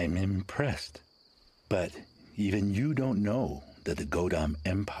 I'm impressed. But even you don't know that the Godom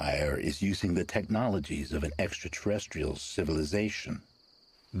Empire is using the technologies of an extraterrestrial civilization.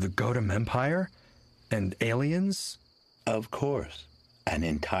 The Godom Empire? And aliens? Of course. An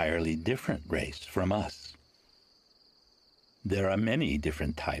entirely different race from us. There are many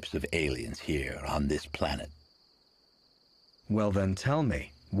different types of aliens here on this planet. Well then tell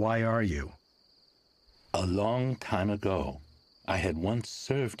me, why are you? A long time ago, I had once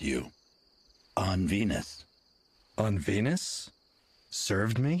served you on Venus. On Venus?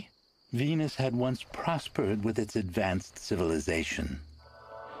 Served me? Venus had once prospered with its advanced civilization.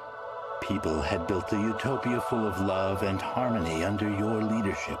 People had built a utopia full of love and harmony under your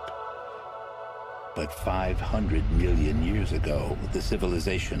leadership. But 500 million years ago, the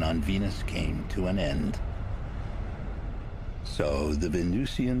civilization on Venus came to an end. So the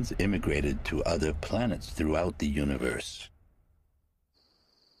Venusians immigrated to other planets throughout the universe.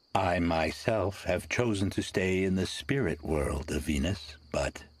 I myself have chosen to stay in the spirit world of Venus,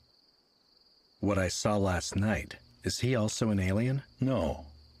 but... What I saw last night, is he also an alien? No.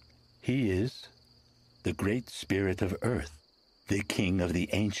 He is the great spirit of Earth, the king of the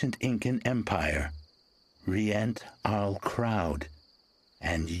ancient Incan Empire, Rient Al Crowd,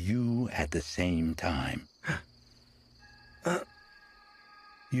 and you at the same time.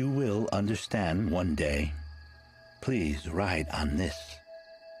 You will understand one day. Please ride on this.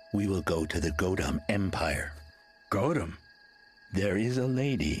 We will go to the Godom Empire. Godom? There is a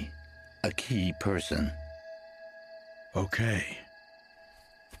lady, a key person. Okay.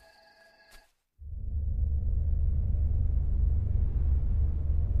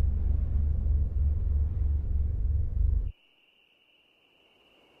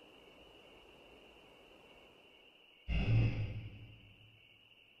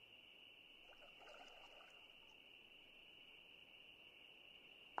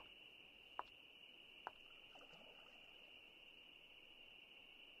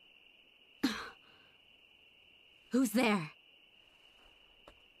 Who's there?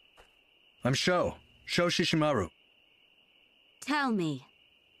 I'm Sho Shishimaru. Tell me,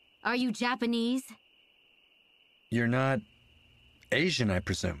 are you Japanese? You're not Asian, I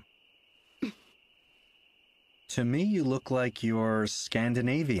presume. To me, you look like you're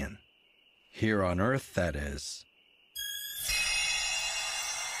Scandinavian. Here on Earth, that is.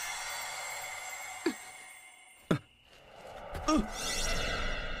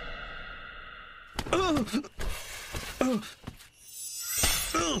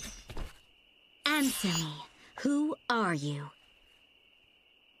 Answer me. Who are you?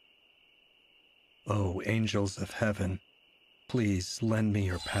 Oh, angels of heaven, please lend me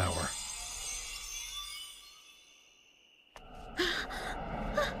your power.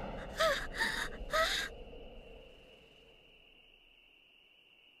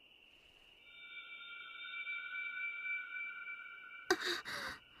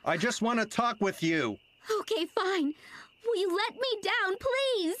 I just want to talk with you. Okay, fine. Will you let me down,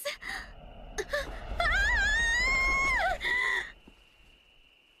 please?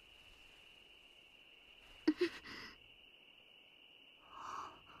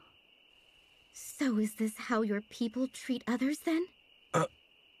 So is this how your people treat others, then?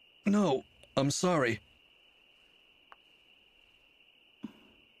 No, I'm sorry.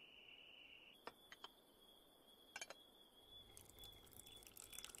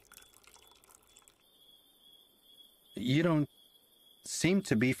 You don't seem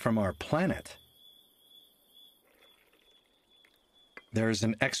to be from our planet. There's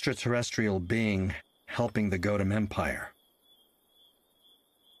an extraterrestrial being helping the Godom Empire.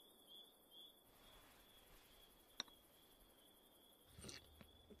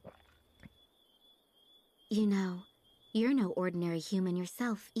 You know, you're no ordinary human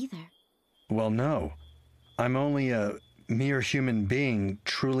yourself, either. Well, no. I'm only a mere human being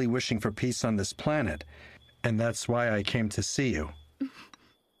truly wishing for peace on this planet, and that's why I came to see you.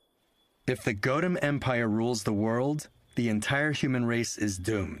 If the Godom Empire rules the world, the entire human race is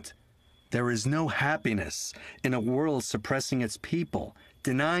doomed. There is no happiness in a world suppressing its people,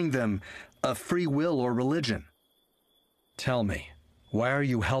 denying them a free will or religion. Tell me, why are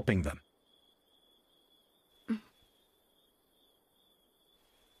you helping them?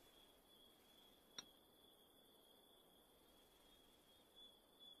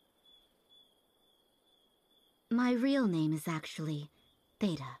 My real name is actually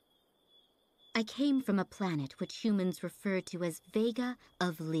Theta. I came from a planet which humans refer to as Vega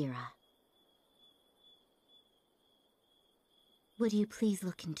of Lyra. Would you please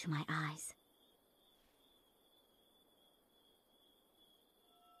look into my eyes?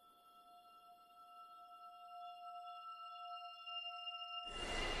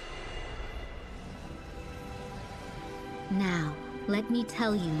 Now, let me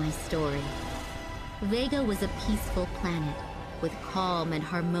tell you my story. Vega was a peaceful planet, with calm and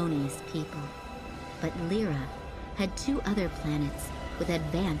harmonious people. But Lyra had 2 other planets with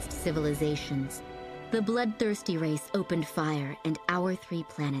advanced civilizations. The bloodthirsty race opened fire, and our 3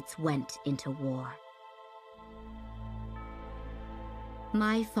 planets went into war.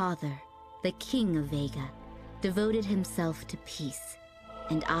 My father, the king of Vega, devoted himself to peace,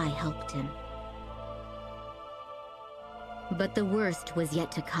 and I helped him. But the worst was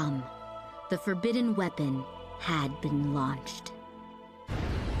yet to come. The forbidden weapon had been launched.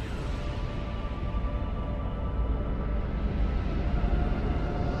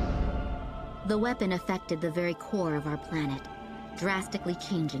 The weapon affected the very core of our planet, drastically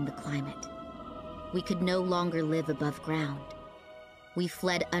changing the climate. We could no longer live above ground. We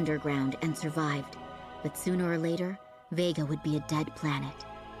fled underground and survived, but sooner or later, Vega would be a dead planet.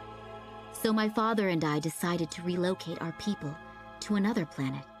 So my father and I decided to relocate our people to another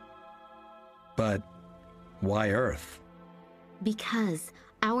planet. But why Earth? Because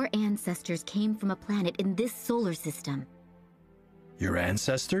our ancestors came from a planet in this solar system. Your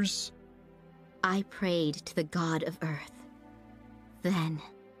ancestors? I prayed to the god of Earth. Then...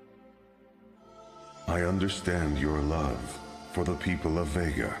 I understand your love for the people of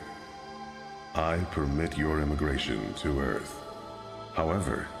Vega. I permit your immigration to Earth.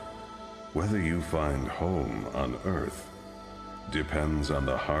 However, whether you find home on Earth depends on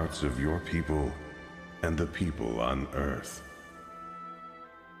the hearts of your people and the people on Earth.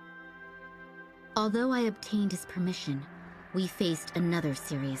 Although I obtained his permission, we faced another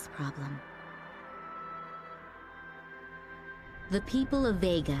serious problem. The people of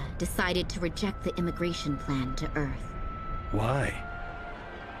Vega decided to reject the immigration plan to Earth. Why?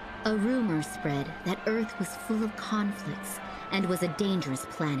 A rumor spread that Earth was full of conflicts and was a dangerous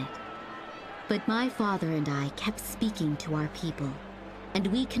planet. But my father and I kept speaking to our people, and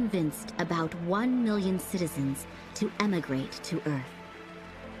we convinced about 1 million citizens to emigrate to Earth.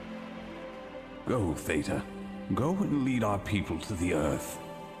 Go, Theta. Go and lead our people to the Earth.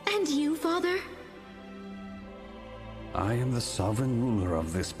 And you, Father? I am the sovereign ruler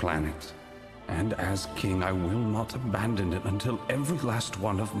of this planet, and as king I will not abandon it until every last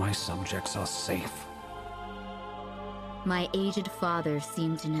one of my subjects are safe. My aged father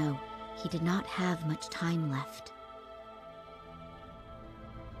seemed to know he did not have much time left.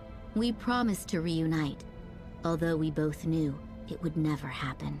 We promised to reunite, although we both knew it would never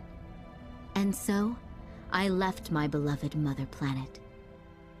happen. And so, I left my beloved mother planet.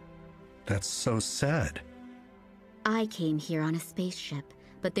 That's so sad. I came here on a spaceship,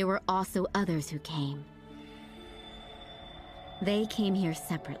 but there were also others who came. They came here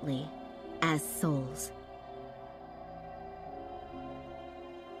separately, as souls.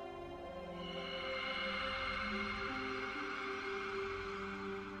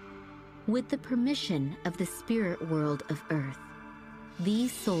 With the permission of the spirit world of Earth,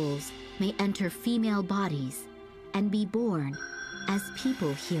 these souls may enter female bodies and be born as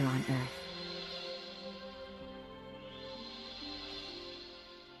people here on Earth.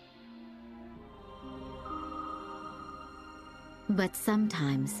 But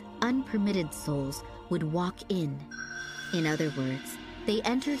sometimes, unpermitted souls would walk in. In other words, they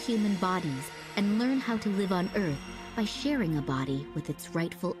enter human bodies and learn how to live on Earth by sharing a body with its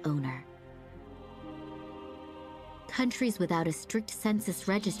rightful owner. Countries without a strict census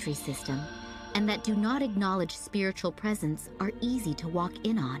registry system and that do not acknowledge spiritual presence are easy to walk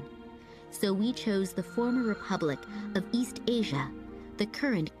in on. So we chose the former Republic of East Asia, the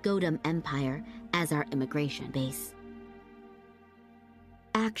current Godom Empire, as our immigration base.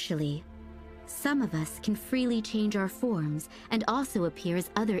 Actually, some of us can freely change our forms and also appear as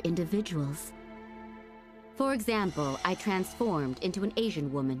other individuals. For example, I transformed into an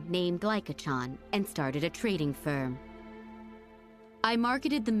Asian woman named Laika-chan and started a trading firm. I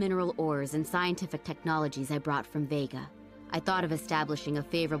marketed the mineral ores and scientific technologies I brought from Vega. I thought of establishing a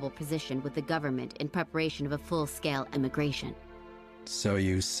favorable position with the government in preparation of a full-scale immigration. So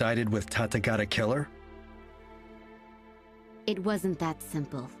you sided with Tathagata Killer? It wasn't that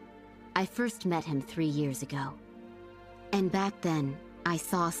simple. I first met him 3 years ago. And back then, I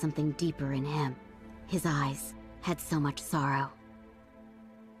saw something deeper in him. His eyes had so much sorrow.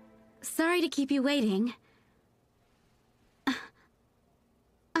 Sorry to keep you waiting.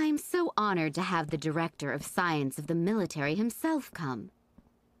 I'm so honored to have the Director of Science of the military himself come.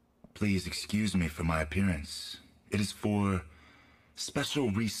 Please excuse me for my appearance. It is for special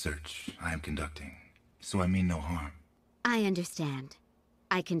research I am conducting, so I mean no harm. I understand.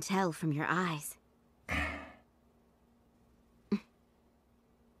 I can tell from your eyes.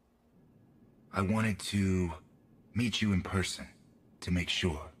 I wanted to meet you in person to make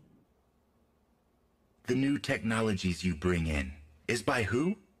sure. The new technologies you bring in is by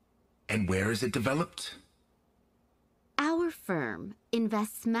who? And where is it developed? Our firm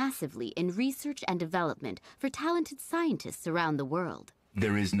invests massively in research and development for talented scientists around the world.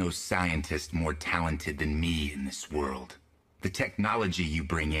 There is no scientist more talented than me in this world. The technology you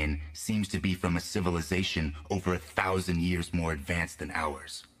bring in seems to be from a civilization over 1,000 years more advanced than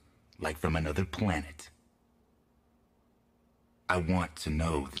ours, like from another planet. I want to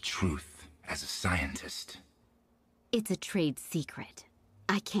know the truth as a scientist. It's a trade secret.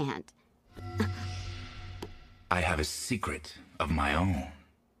 I can't. I have a secret of my own.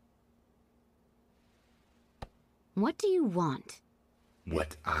 What do you want?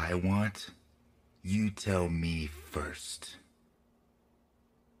 What I want? You tell me first.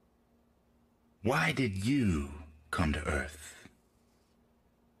 Why did you come to Earth?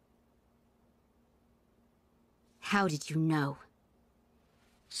 How did you know?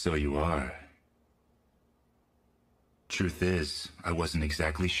 So you are. Truth is, I wasn't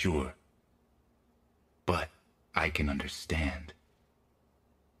exactly sure. But I can understand.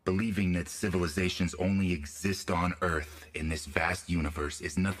 Believing that civilizations only exist on Earth in this vast universe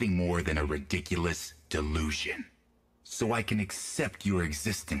is nothing more than a ridiculous delusion. So I can accept your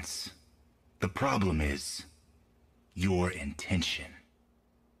existence. The problem is your intention.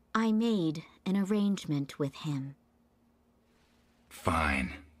 I made an arrangement with him.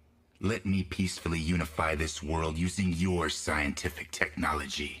 Fine. Let me peacefully unify this world using your scientific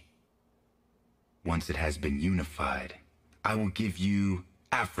technology. Once it has been unified, I will give you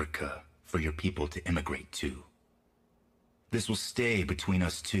Africa for your people to immigrate to. This will stay between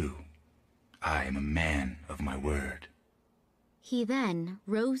us two. I am a man of my word. He then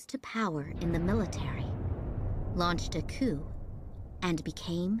rose to power in the military, launched a coup, and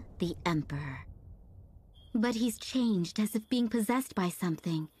became the Emperor. But he's changed as if being possessed by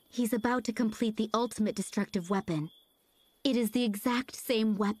something. He's about to complete the ultimate destructive weapon. It is the exact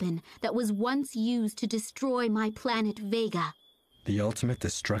same weapon that was once used to destroy my planet Vega. The ultimate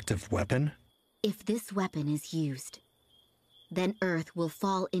destructive weapon? If this weapon is used, then Earth will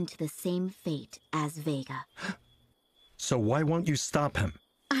fall into the same fate as Vega. So why won't you stop him?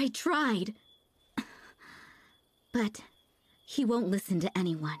 I tried. But he won't listen to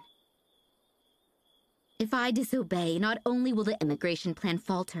anyone. If I disobey, not only will the immigration plan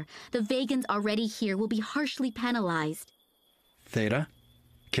falter, the Vegans already here will be harshly penalized. Theta,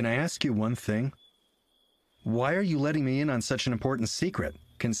 can I ask you one thing? Why are you letting me in on such an important secret,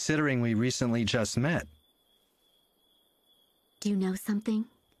 considering we recently just met? Do you know something?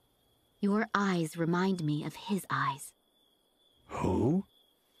 Your eyes remind me of his eyes. Who?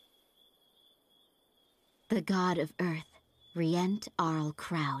 The god of Earth, Rient Arl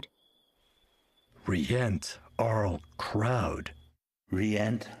Crowd. Rient Arl Crowd.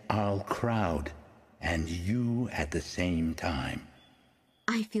 Rient Arl Crowd. And you at the same time.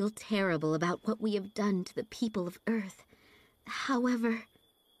 I feel terrible about what we have done to the people of Earth. However,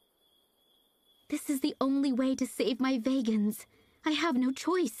 this is the only way to save my Vegans. I have no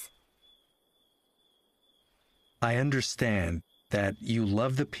choice. I understand that you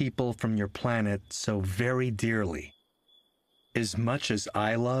love the people from your planet so very dearly, as much as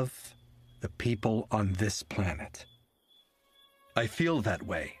I love the people on this planet. I feel that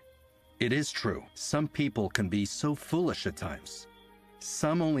way. It is true. Some people can be so foolish at times.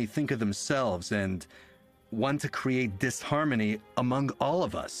 Some only think of themselves and want to create disharmony among all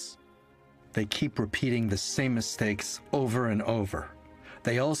of us. They keep repeating the same mistakes over and over.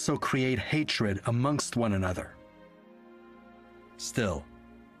 They also create hatred amongst one another. Still,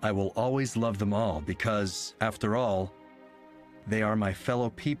 I will always love them all because, after all, they are my fellow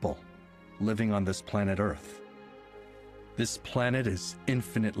people living on this planet Earth. This planet is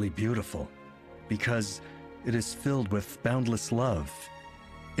infinitely beautiful because it is filled with boundless love.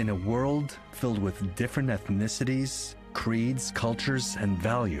 In a world filled with different ethnicities, creeds, cultures, and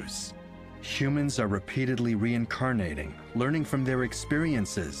values, humans are repeatedly reincarnating, learning from their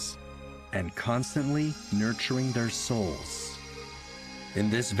experiences, and constantly nurturing their souls. In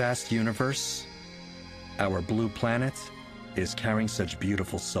this vast universe, our blue planet is carrying such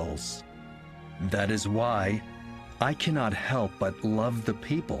beautiful souls. That is why I cannot help but love the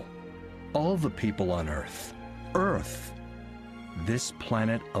people, all the people on Earth. Earth, this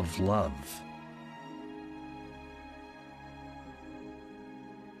planet of love.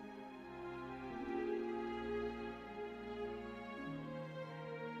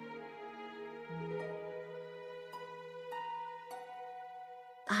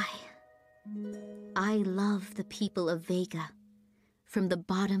 I love the people of Vega from the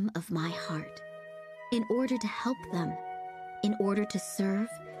bottom of my heart. In order to help them, in order to serve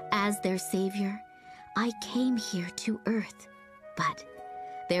as their savior, I came here to Earth, but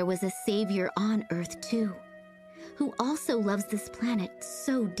there was a savior on Earth too, who also loves this planet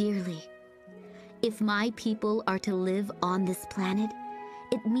so dearly. If my people are to live on this planet,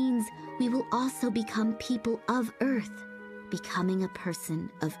 it means we will also become people of Earth. Becoming a person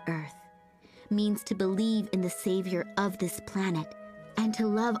of Earth means to believe in the savior of this planet and to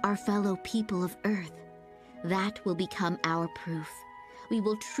love our fellow people of Earth. That will become our proof. We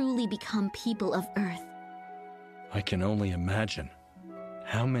will truly become people of Earth. I can only imagine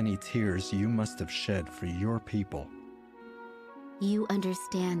how many tears you must have shed for your people. You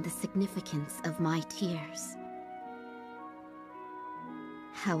understand the significance of my tears.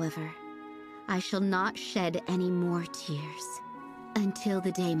 However, I shall not shed any more tears until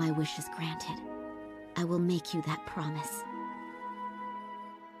the day my wish is granted. I will make you that promise.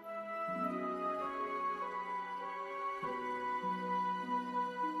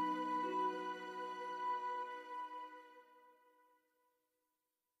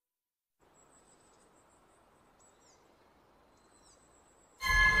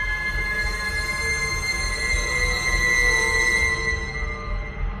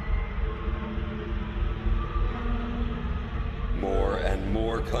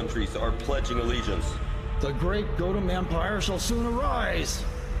 Countries are pledging allegiance. The great Godom Empire shall soon arise.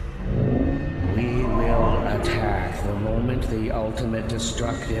 We will attack the moment the ultimate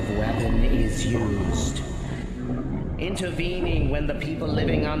destructive weapon is used. Intervening when the people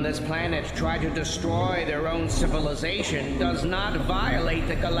living on this planet try to destroy their own civilization does not violate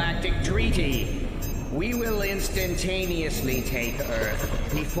the Galactic Treaty. We will instantaneously take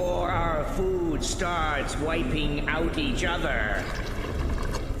Earth before our food starts wiping out each other.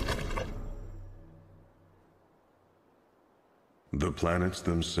 The planets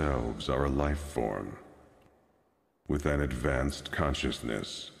themselves are a life form with an advanced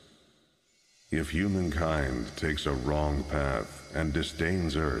consciousness. If humankind takes a wrong path and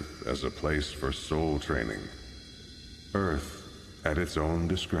disdains Earth as a place for soul training, Earth, at its own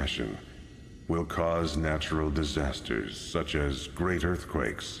discretion, will cause natural disasters such as great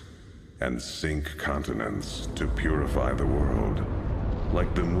earthquakes and sink continents to purify the world,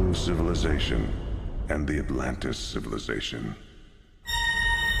 like the Mu civilization and the Atlantis civilization.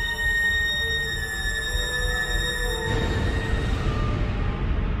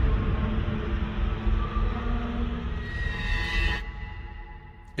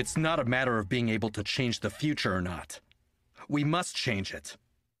 It's not a matter of being able to change the future or not. We must change it.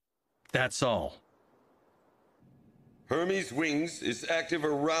 That's all. Hermes Wings is active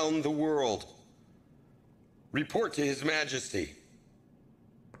around the world. Report to His Majesty.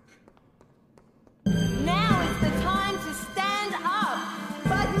 Now is the time to stand up!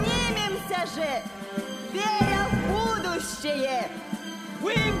 Поднимемся же! Веря в будущее!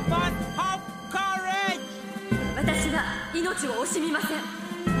 We must have courage! 私は命を惜しみません。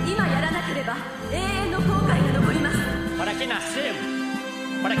今やらなければ永遠の後悔が残ります。¿Para qué nacemos?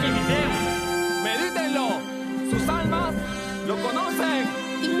 ¿Para qué vivemos? Medítenlo. Sus almas lo conocen.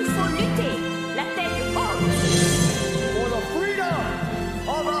 Il faut lutter, la tête haute. For the freedom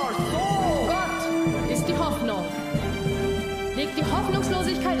of our soul. Gott ist die Hoffnung. Legt die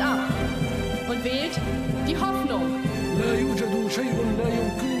Hoffnungslosigkeit ab und wählt die Hoffnung. لا يوجد شيء لا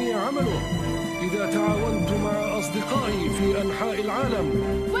يمكنني عمله إذا تعاونت مع أصدقائي في أنحاء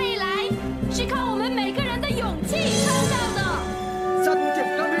العالم. 未来是靠我们每个人的勇气创造的。 सत्य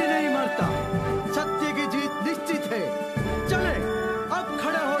कभी नहीं मरता। सत्य की जीत निश्चित है। चलें, अब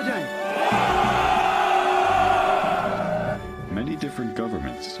खड़े हो जाएं। Many different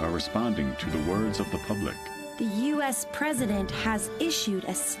governments are responding to the words of the public. The U.S. president has issued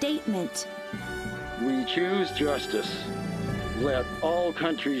a statement. We choose justice. Let all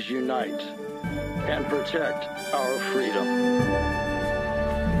countries unite and protect our freedom.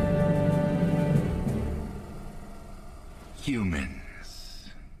 Humans.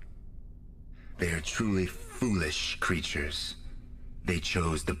 They are truly foolish creatures. They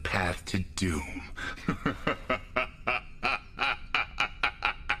chose the path to doom.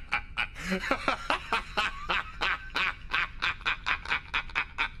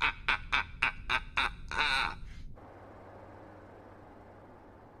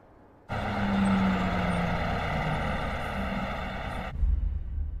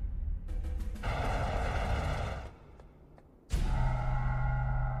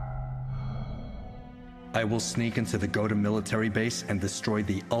 I will sneak into the Godom military base and destroy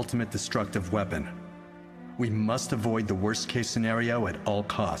the ultimate destructive weapon. We must avoid the worst-case scenario at all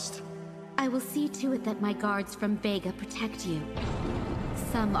cost. I will see to it that my guards from Vega protect you.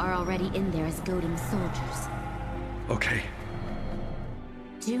 Some are already in there as Godom soldiers. Okay.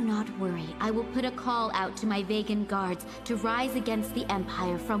 Do not worry. I will put a call out to my vegan guards to rise against the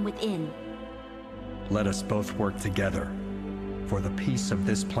Empire from within. Let us both work together for the peace of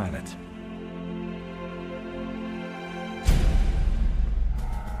this planet.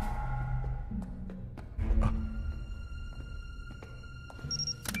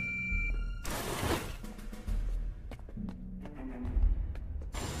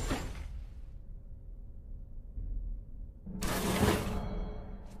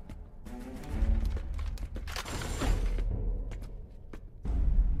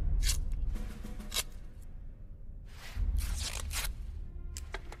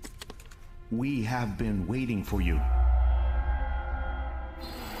 We have been waiting for you.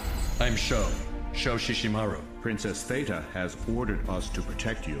 I'm Sho Shishimaru. Princess Theta has ordered us to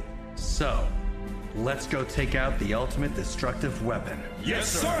protect you. So, let's go take out the ultimate destructive weapon. Yes,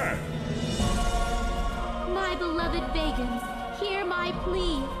 sir! My beloved vegans, hear my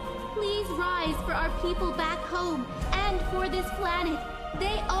plea. Please rise for our people back home and for this planet.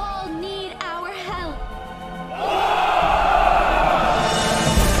 They all need our help.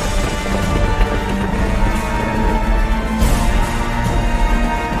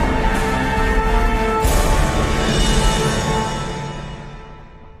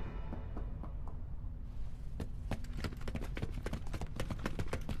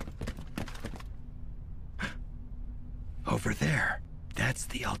 Over there. That's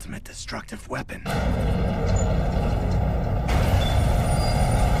the ultimate destructive weapon.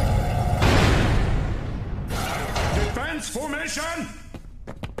 Defense formation!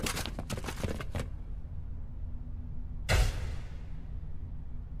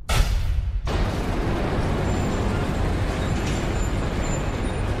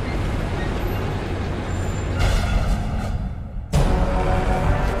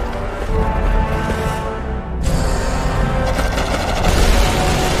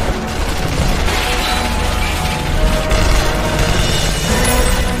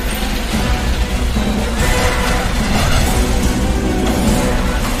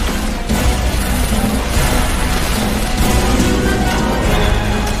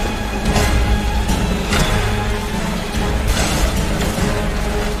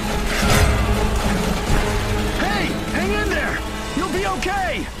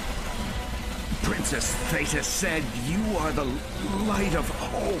 Princess Theta said you are the light of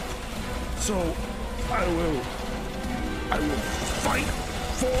hope. So I will fight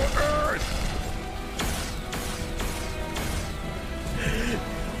for Earth.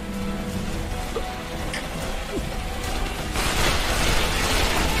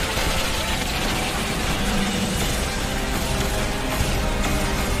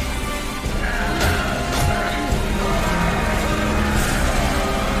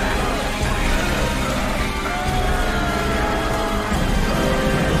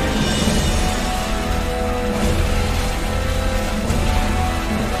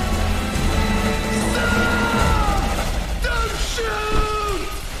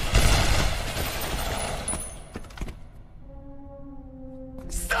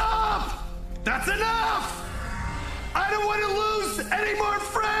 That's enough! I don't want to lose any more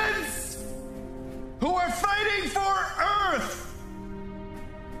friends who are fighting for Earth!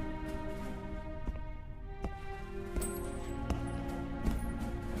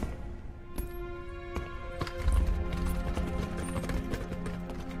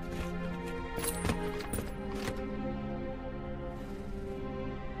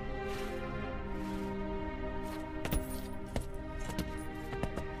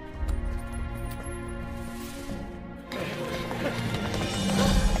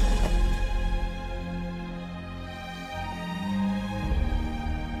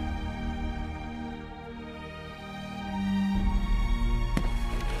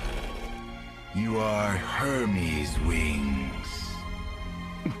 You are Hermes Wings.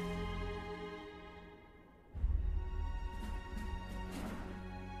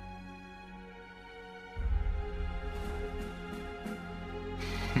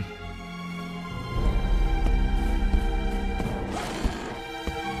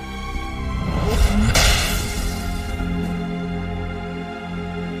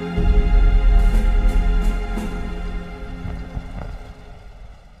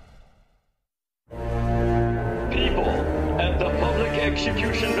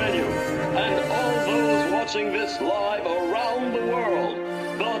 Execution venue, and all those watching this live around the world,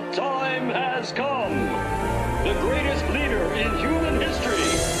 the time has come. The greatest leader in human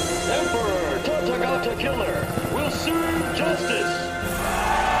history, Emperor Tathagata Killer, will serve justice.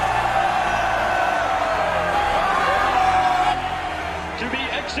 To be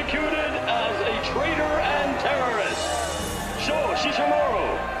executed as a traitor and terrorist, Sho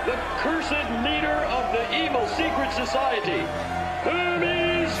Shishimaru. the cursed leader of the evil secret society,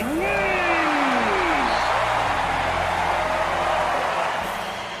 Hermes Wings!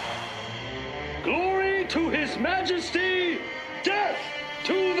 Glory to His Majesty! Death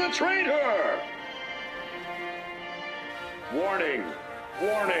to the traitor! Warning!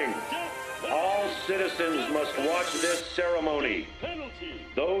 Warning! All citizens must watch this ceremony.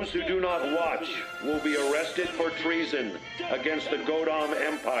 Those who do not watch will be arrested for treason against the Godom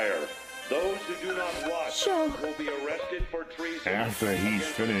Empire. Those who do not watch will be arrested for treason. After he's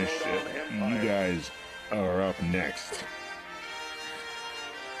finished, you guys are up next.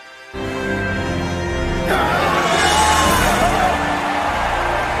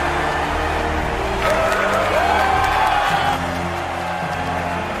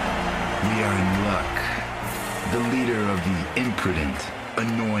 The leader of the imprudent,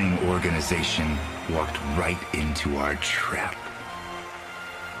 annoying organization walked right into our trap.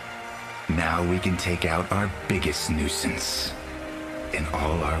 Now we can take out our biggest nuisance, and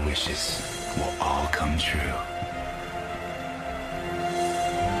all our wishes will all come true.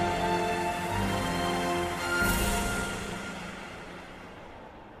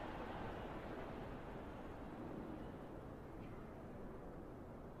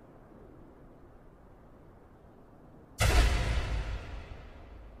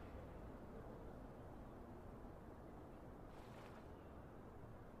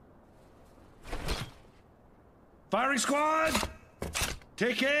 Firing squad!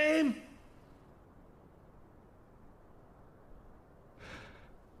 Take aim!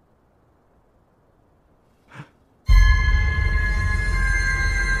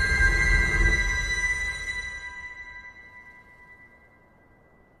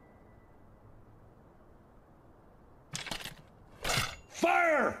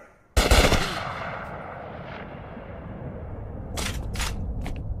 Fire!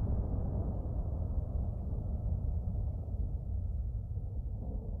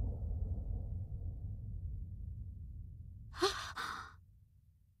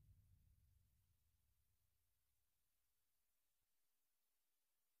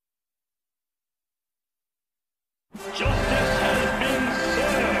 Justice has been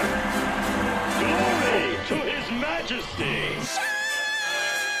served! Glory to His Majesty!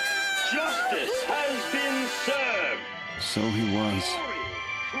 Justice has been served! So he was.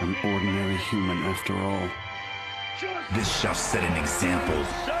 An ordinary human after all. This shall set an example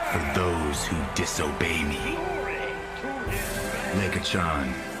for those who disobey me.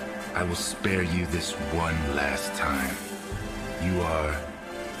 Leika-chan, I will spare you this one last time. You are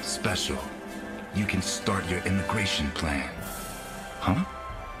special. You can start your immigration plan. Huh?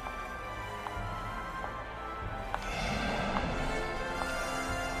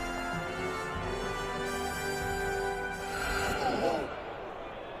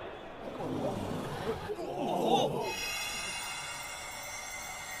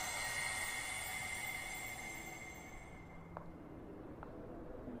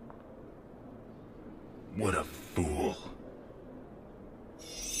 What a fool.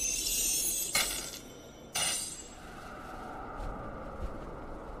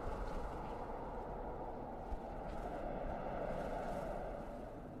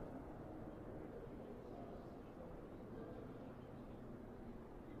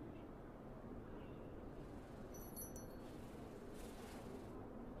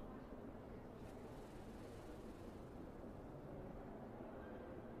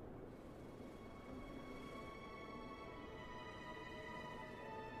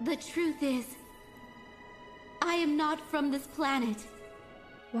 The truth is, I am not from this planet.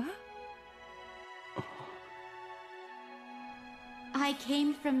 What? I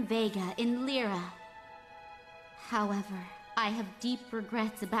came from Vega in Lyra. However, I have deep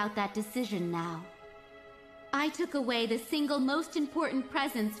regrets about that decision now. I took away the single most important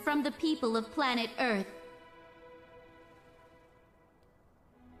presence from the people of planet Earth.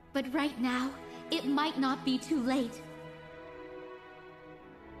 But right now, it might not be too late.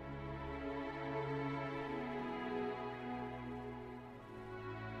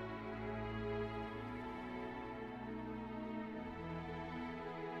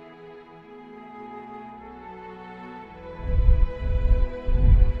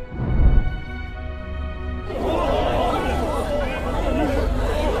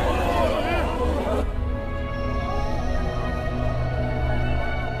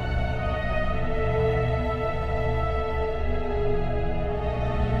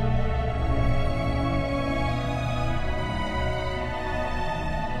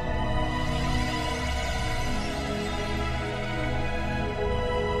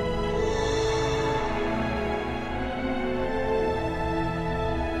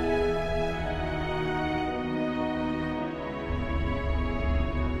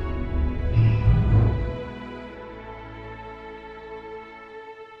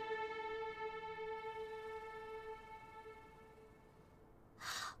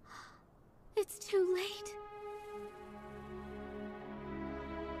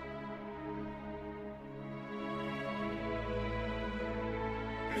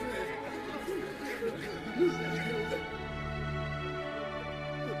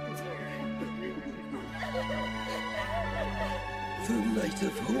 The light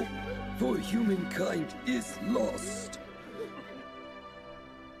of hope for humankind is lost.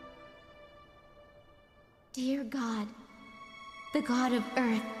 Dear God, the God of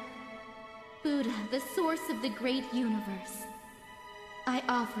Earth, Buddha, the source of the great universe, I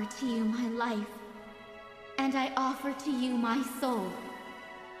offer to you my life, and I offer to you my soul.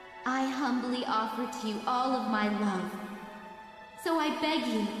 I humbly offer to you all of my love. So I beg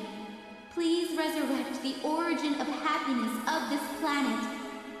you, please resurrect the origin of happiness of this planet.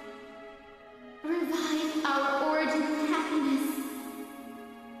 Revive our origin of happiness.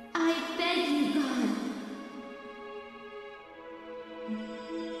 I beg you, God.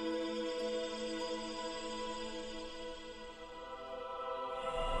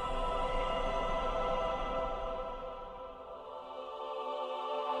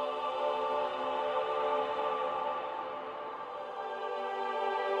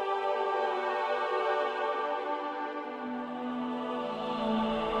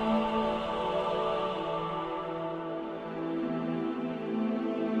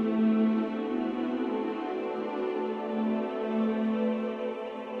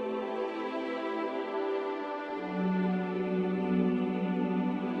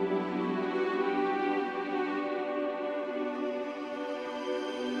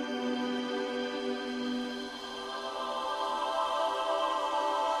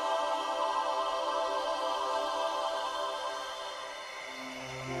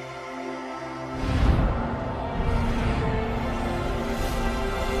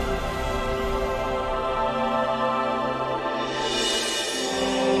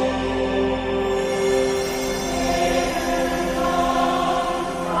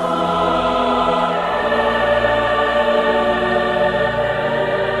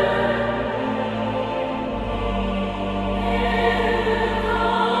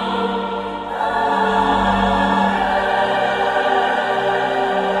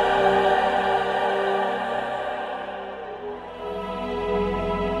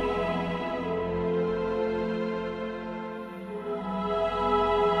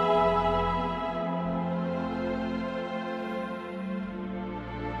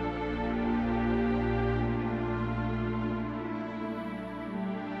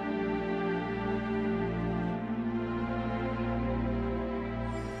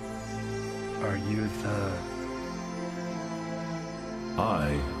 Are you the...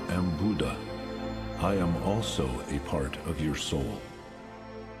 I am Buddha. I am also a part of your soul.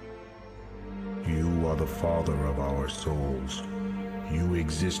 You are the father of our souls. You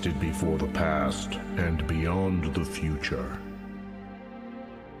existed before the past and beyond the future.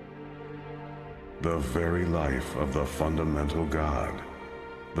 The very life of the fundamental God,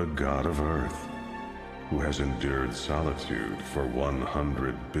 the God of Earth, who has endured solitude for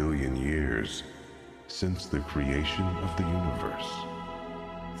 100 billion years since the creation of the universe.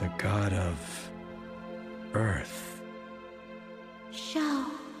 The God of Earth. Sho.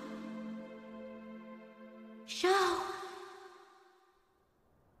 Sho.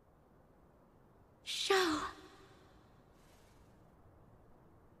 Sho.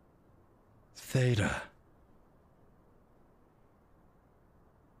 Theta.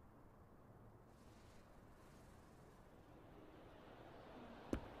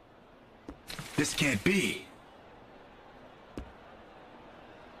 This can't be.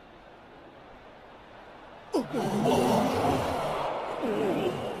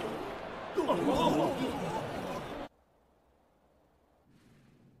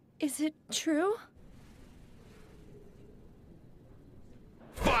 Is it true?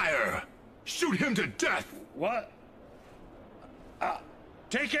 Fire! Shoot him to death! What?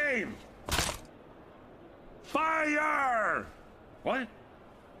 Take aim! Fire! What?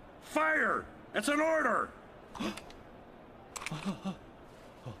 Fire! It's an order!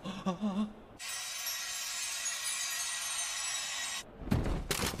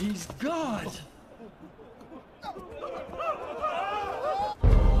 He's God!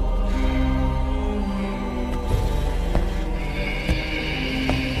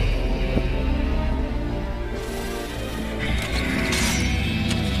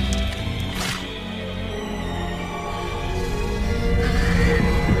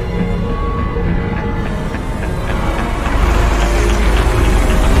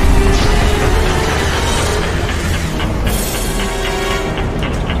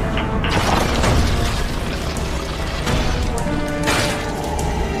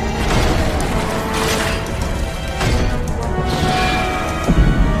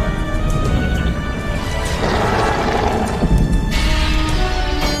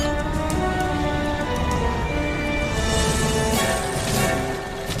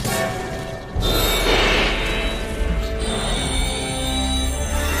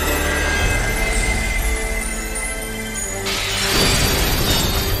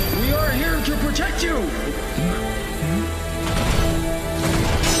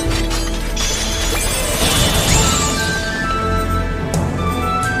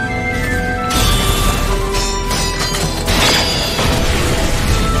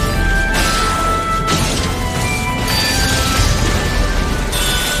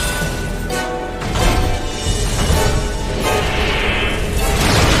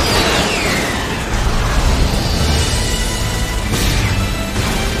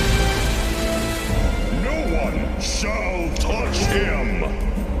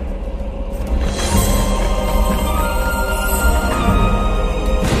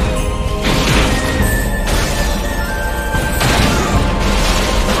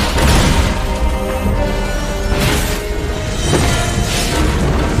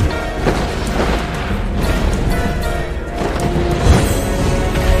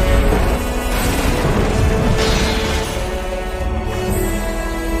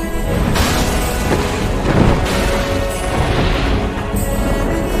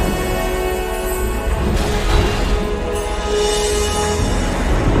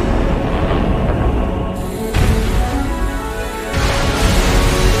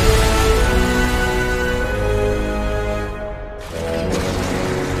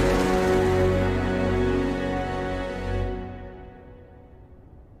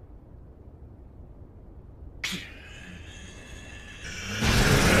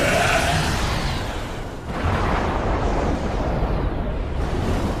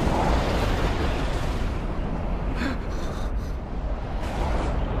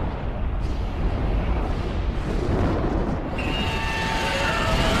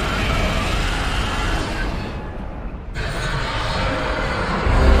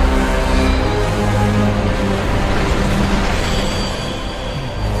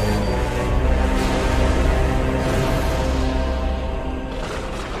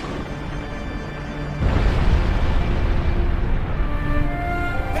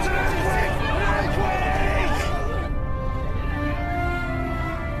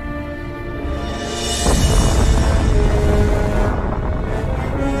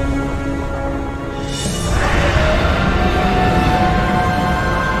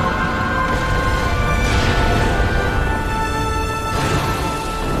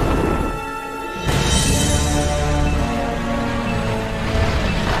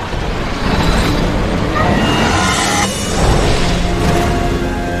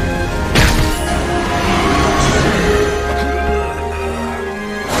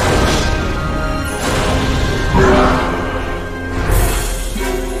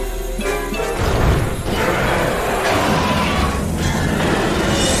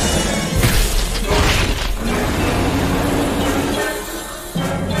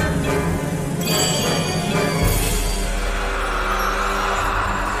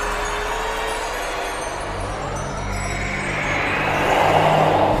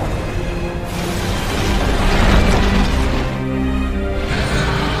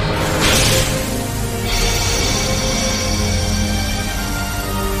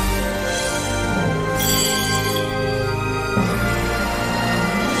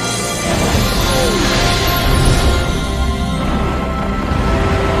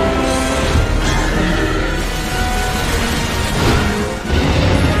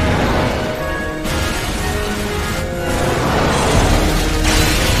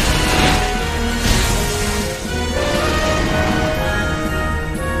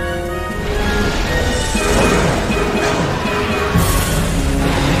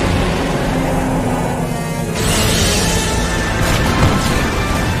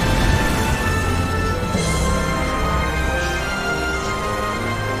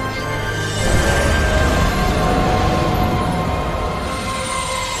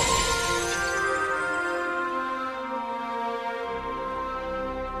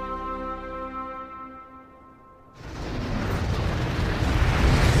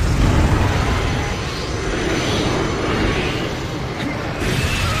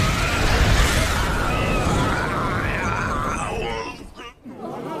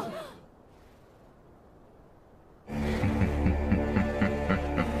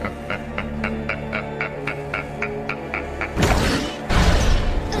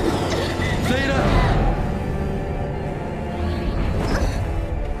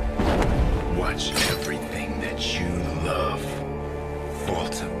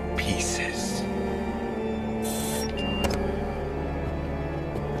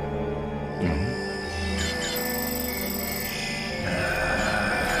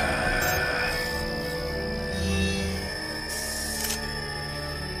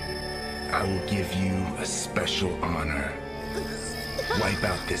 I will give you a special honor. Wipe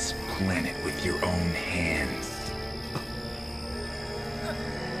out this planet with your own hands.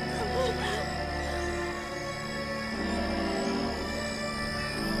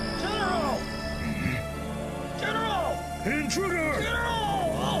 General! General! Intruder!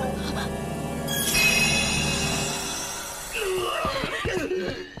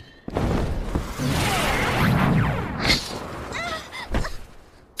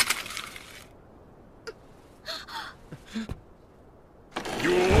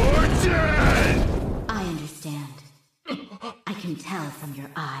 You're dead! I understand. I can tell from your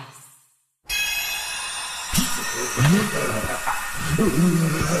eyes.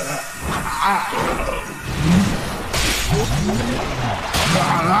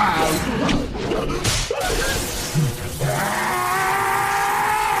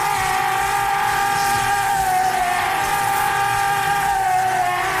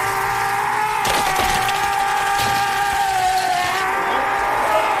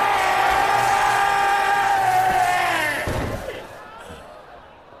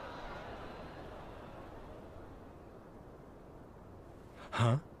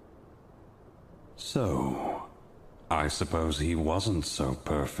 Huh? So, I suppose he wasn't so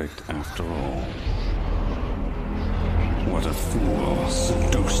perfect after all. What a fool,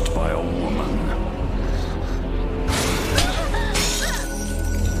 seduced by a woman.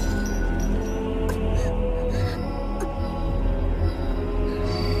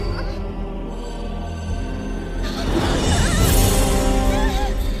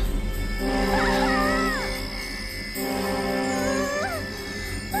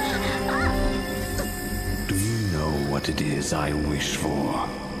 What it is I wish for.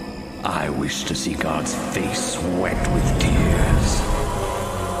 I wish to see God's face wet with tears.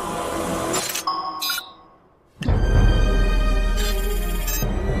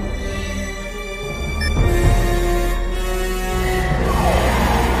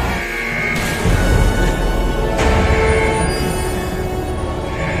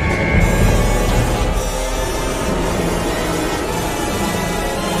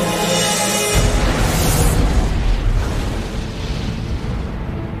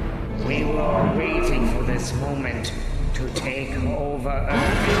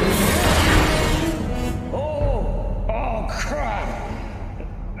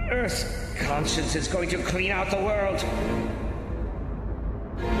 Is going to clean out the world.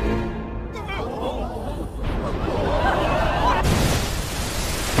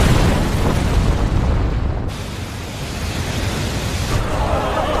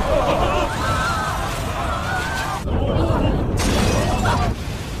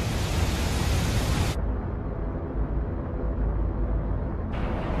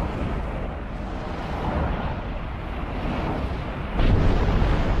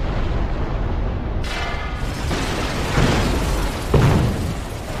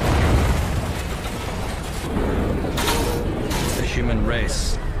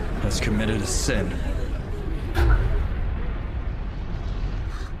 Committed a sin.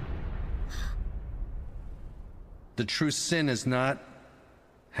 The true sin is not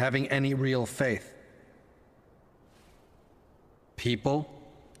having any real faith. People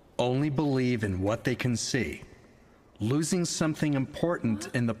only believe in what they can see, losing something important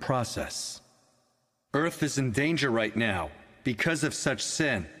in the process. Earth is in danger right now because of such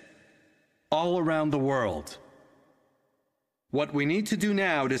sin, all around the world. What we need to do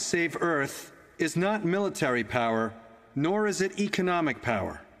now to save Earth is not military power, nor is it economic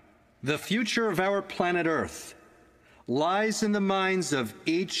power. The future of our planet Earth lies in the minds of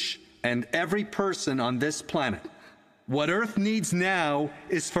each and every person on this planet. What Earth needs now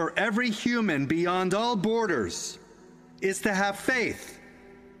is for every human beyond all borders is to have faith.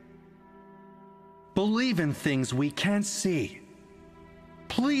 Believe in things we can't see.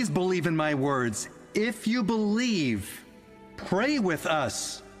 Please believe in my words. If you believe, pray with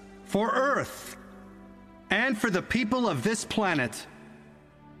us for Earth and for the people of this planet.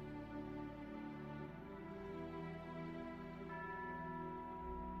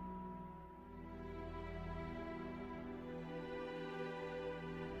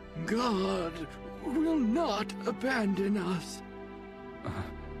 God will not abandon us.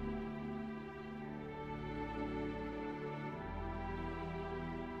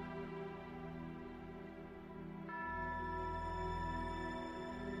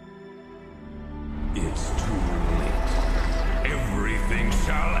 It's too late. Everything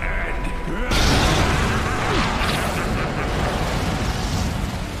shall end.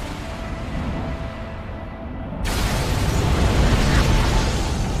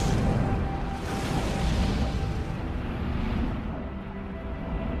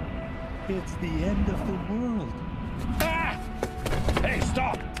 it's the end of the world. Ah! Hey,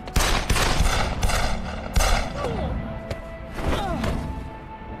 stop!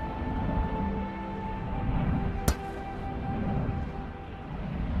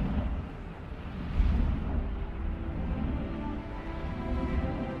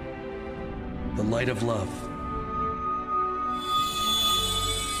 The light of love.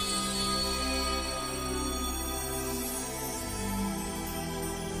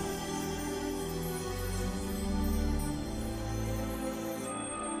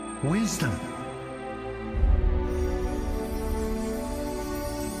 Wisdom.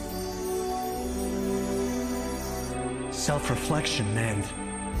 Self-reflection and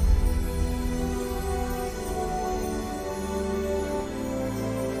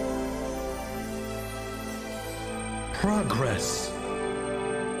progress.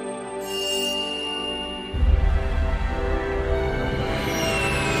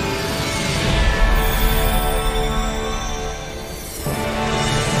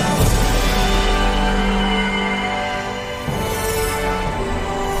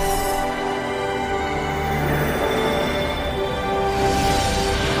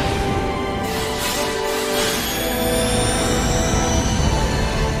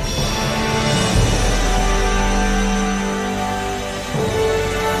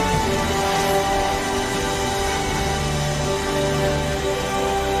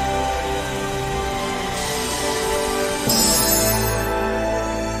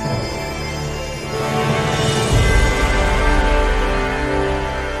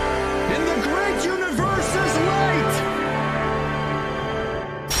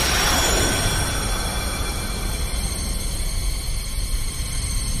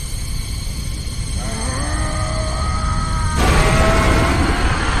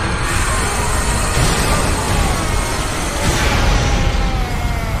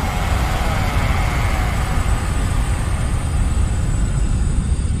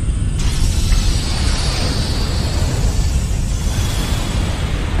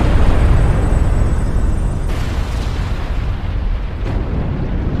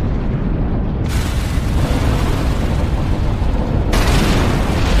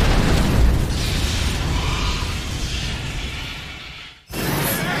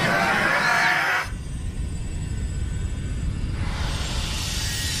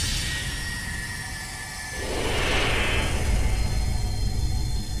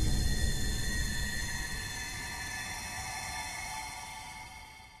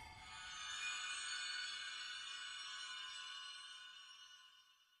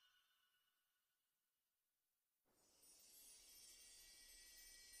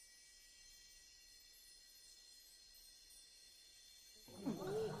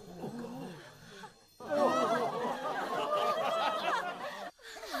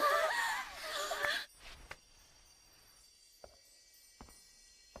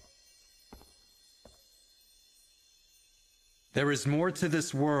 There is more to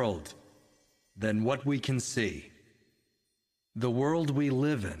this world than what we can see. The world we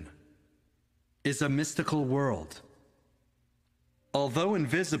live in is a mystical world. Although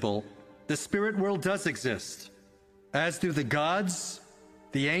invisible, the spirit world does exist, as do the gods,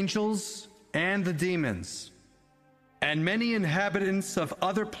 the angels, and the demons. And many inhabitants of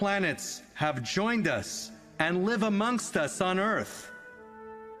other planets have joined us and live amongst us on Earth.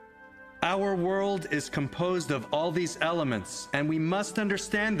 Our world is composed of all these elements, and we must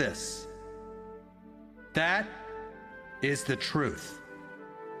understand this. That is the truth.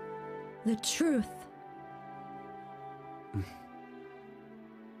 The truth.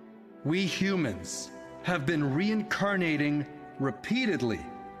 We humans have been reincarnating repeatedly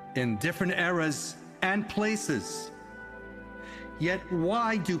in different eras and places. Yet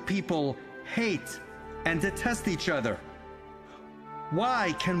why do people hate and detest each other?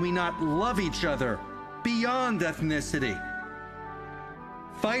 Why can we not love each other beyond ethnicity?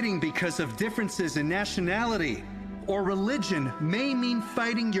 Fighting because of differences in nationality or religion may mean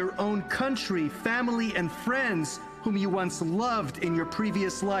fighting your own country, family, and friends whom you once loved in your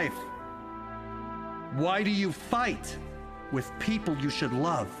previous life. Why do you fight with people you should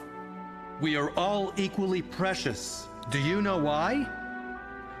love? We are all equally precious. Do you know why?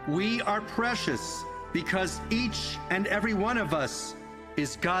 We are precious because each and every one of us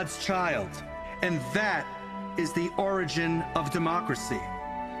is God's child, and that is the origin of democracy.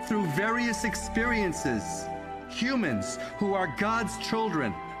 Through various experiences, humans who are God's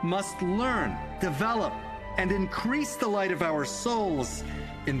children must learn, develop, and increase the light of our souls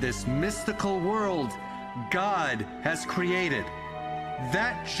in this mystical world God has created.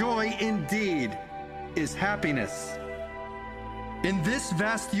 That joy indeed is happiness. In this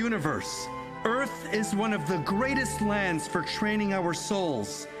vast universe, Earth is one of the greatest lands for training our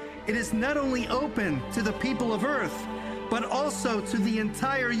souls. It is not only open to the people of Earth, but also to the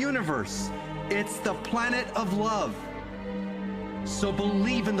entire universe. It's the planet of love. So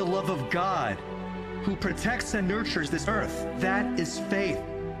believe in the love of God, who protects and nurtures this Earth. That is faith.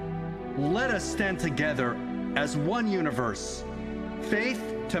 Let us stand together as one universe. Faith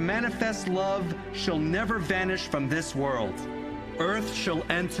to manifest love shall never vanish from this world. Earth shall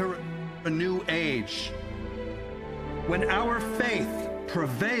enter a new age. When our faith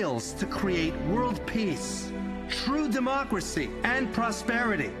prevails to create world peace, true democracy, and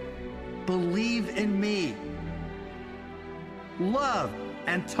prosperity, believe in me. Love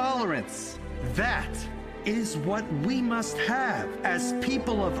and tolerance, that is what we must have as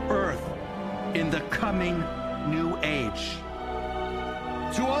people of Earth in the coming new age.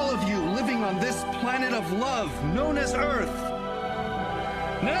 To all of you living on this planet of love known as Earth,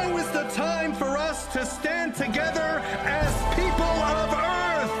 now is the time for us to stand together as people of Earth!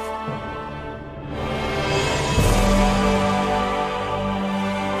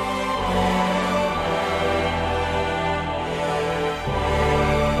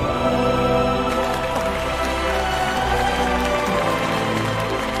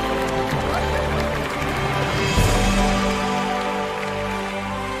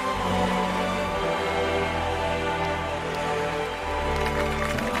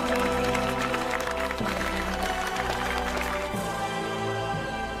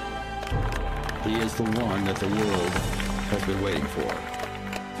 He is the one that the world has been waiting for.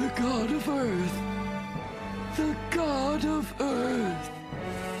 The God of Earth. The God of Earth.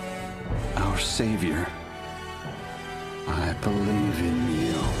 Our Savior. I believe in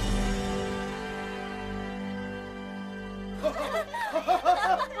you.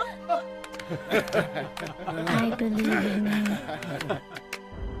 I believe in you.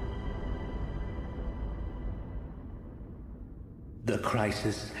 The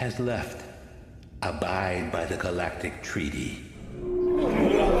crisis has left. Abide by the Galactic Treaty. You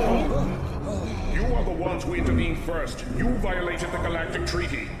are the ones who intervened first. You violated the Galactic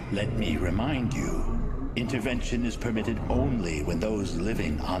Treaty. Let me remind you, intervention is permitted only when those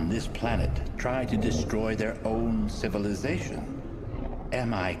living on this planet try to destroy their own civilization.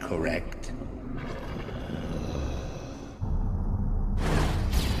 Am I correct?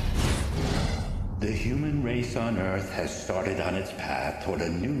 The human race on Earth has started on its path toward a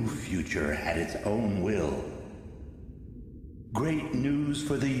new future at its own will. Great news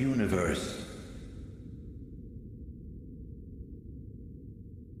for the universe.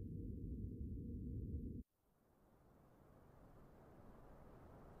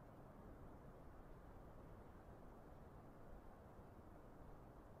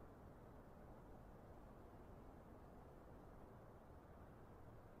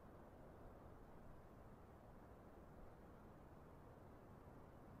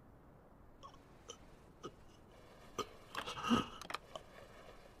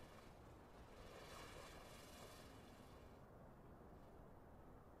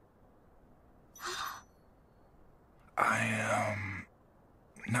 I am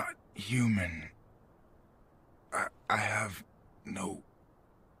not human. I have no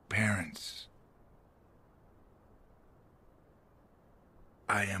parents.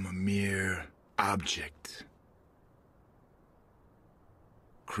 I am a mere object,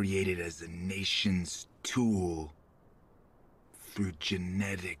 created as a nation's tool through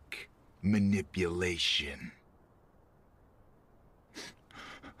genetic manipulation.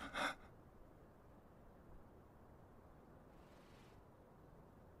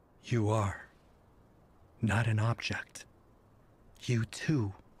 You are not an object. You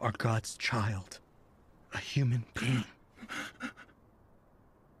too are God's child, a human being.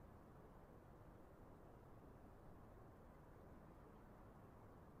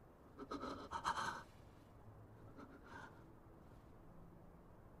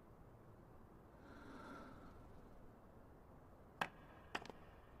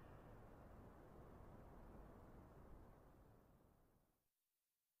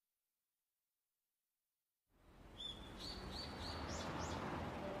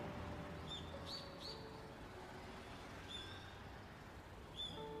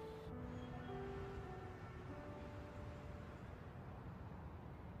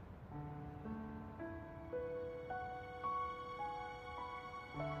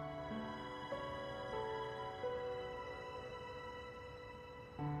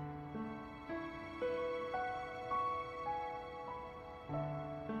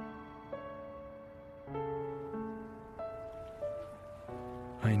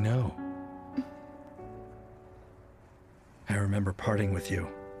 I know. I remember parting with you.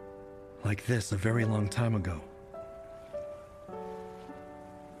 Like this a very long time ago.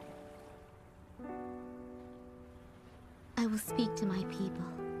 I will speak to my people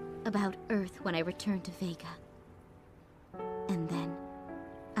about Earth when I return to Vega. And then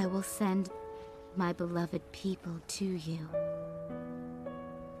I will send my beloved people to you.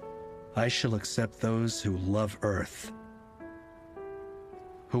 I shall accept those who love Earth,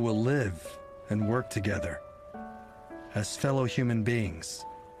 who will live and work together as fellow human beings.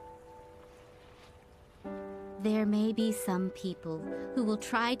 There may be some people who will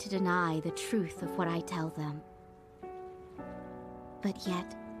try to deny the truth of what I tell them. But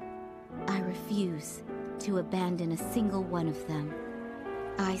yet, I refuse to abandon a single one of them.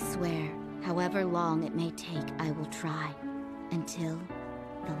 I swear, however long it may take, I will try, until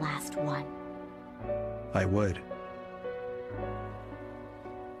the last one. I would.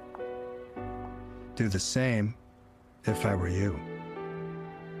 Do the same if I were you.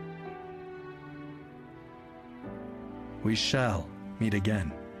 We shall meet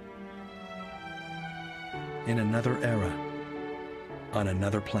again. In another era, on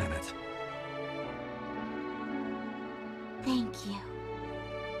another planet. Thank you.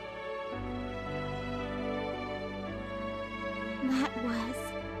 That was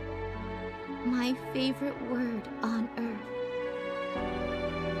my favorite word on Earth.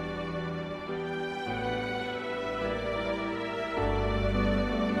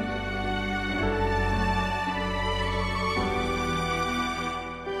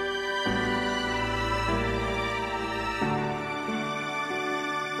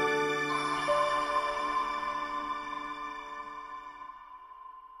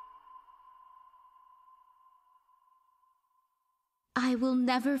 I will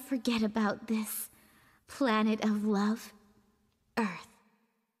never forget about this planet of love, Earth.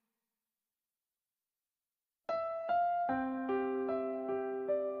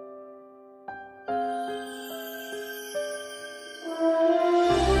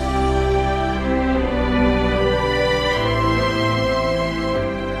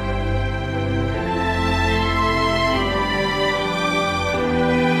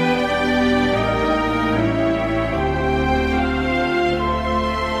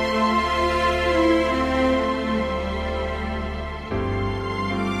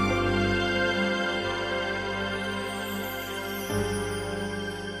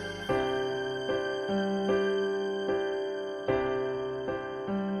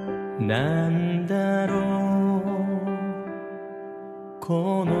なんだろう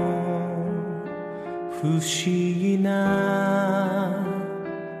この不思議な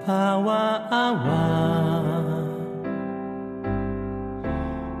パワーは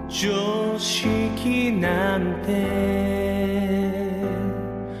常識なんて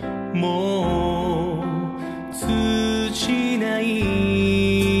もう通じない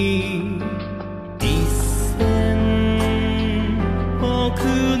1000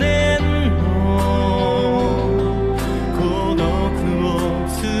億年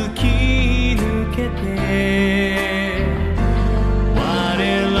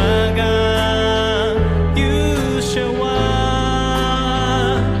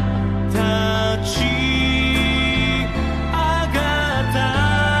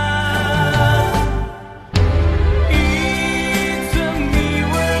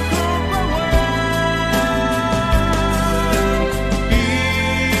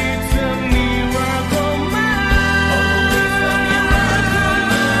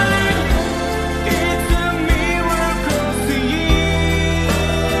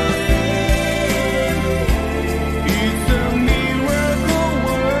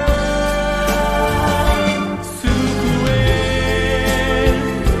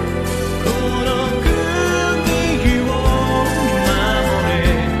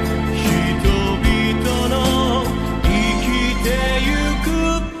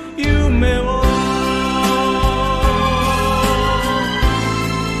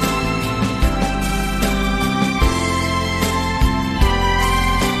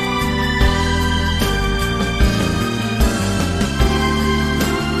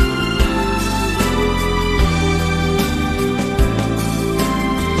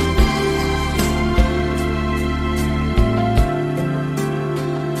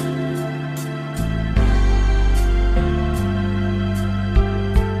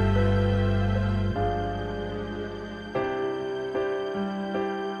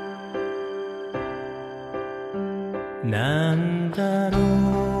なんだろう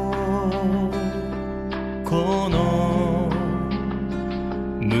この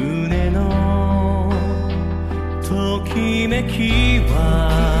胸のときめき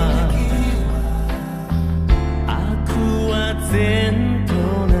は悪は within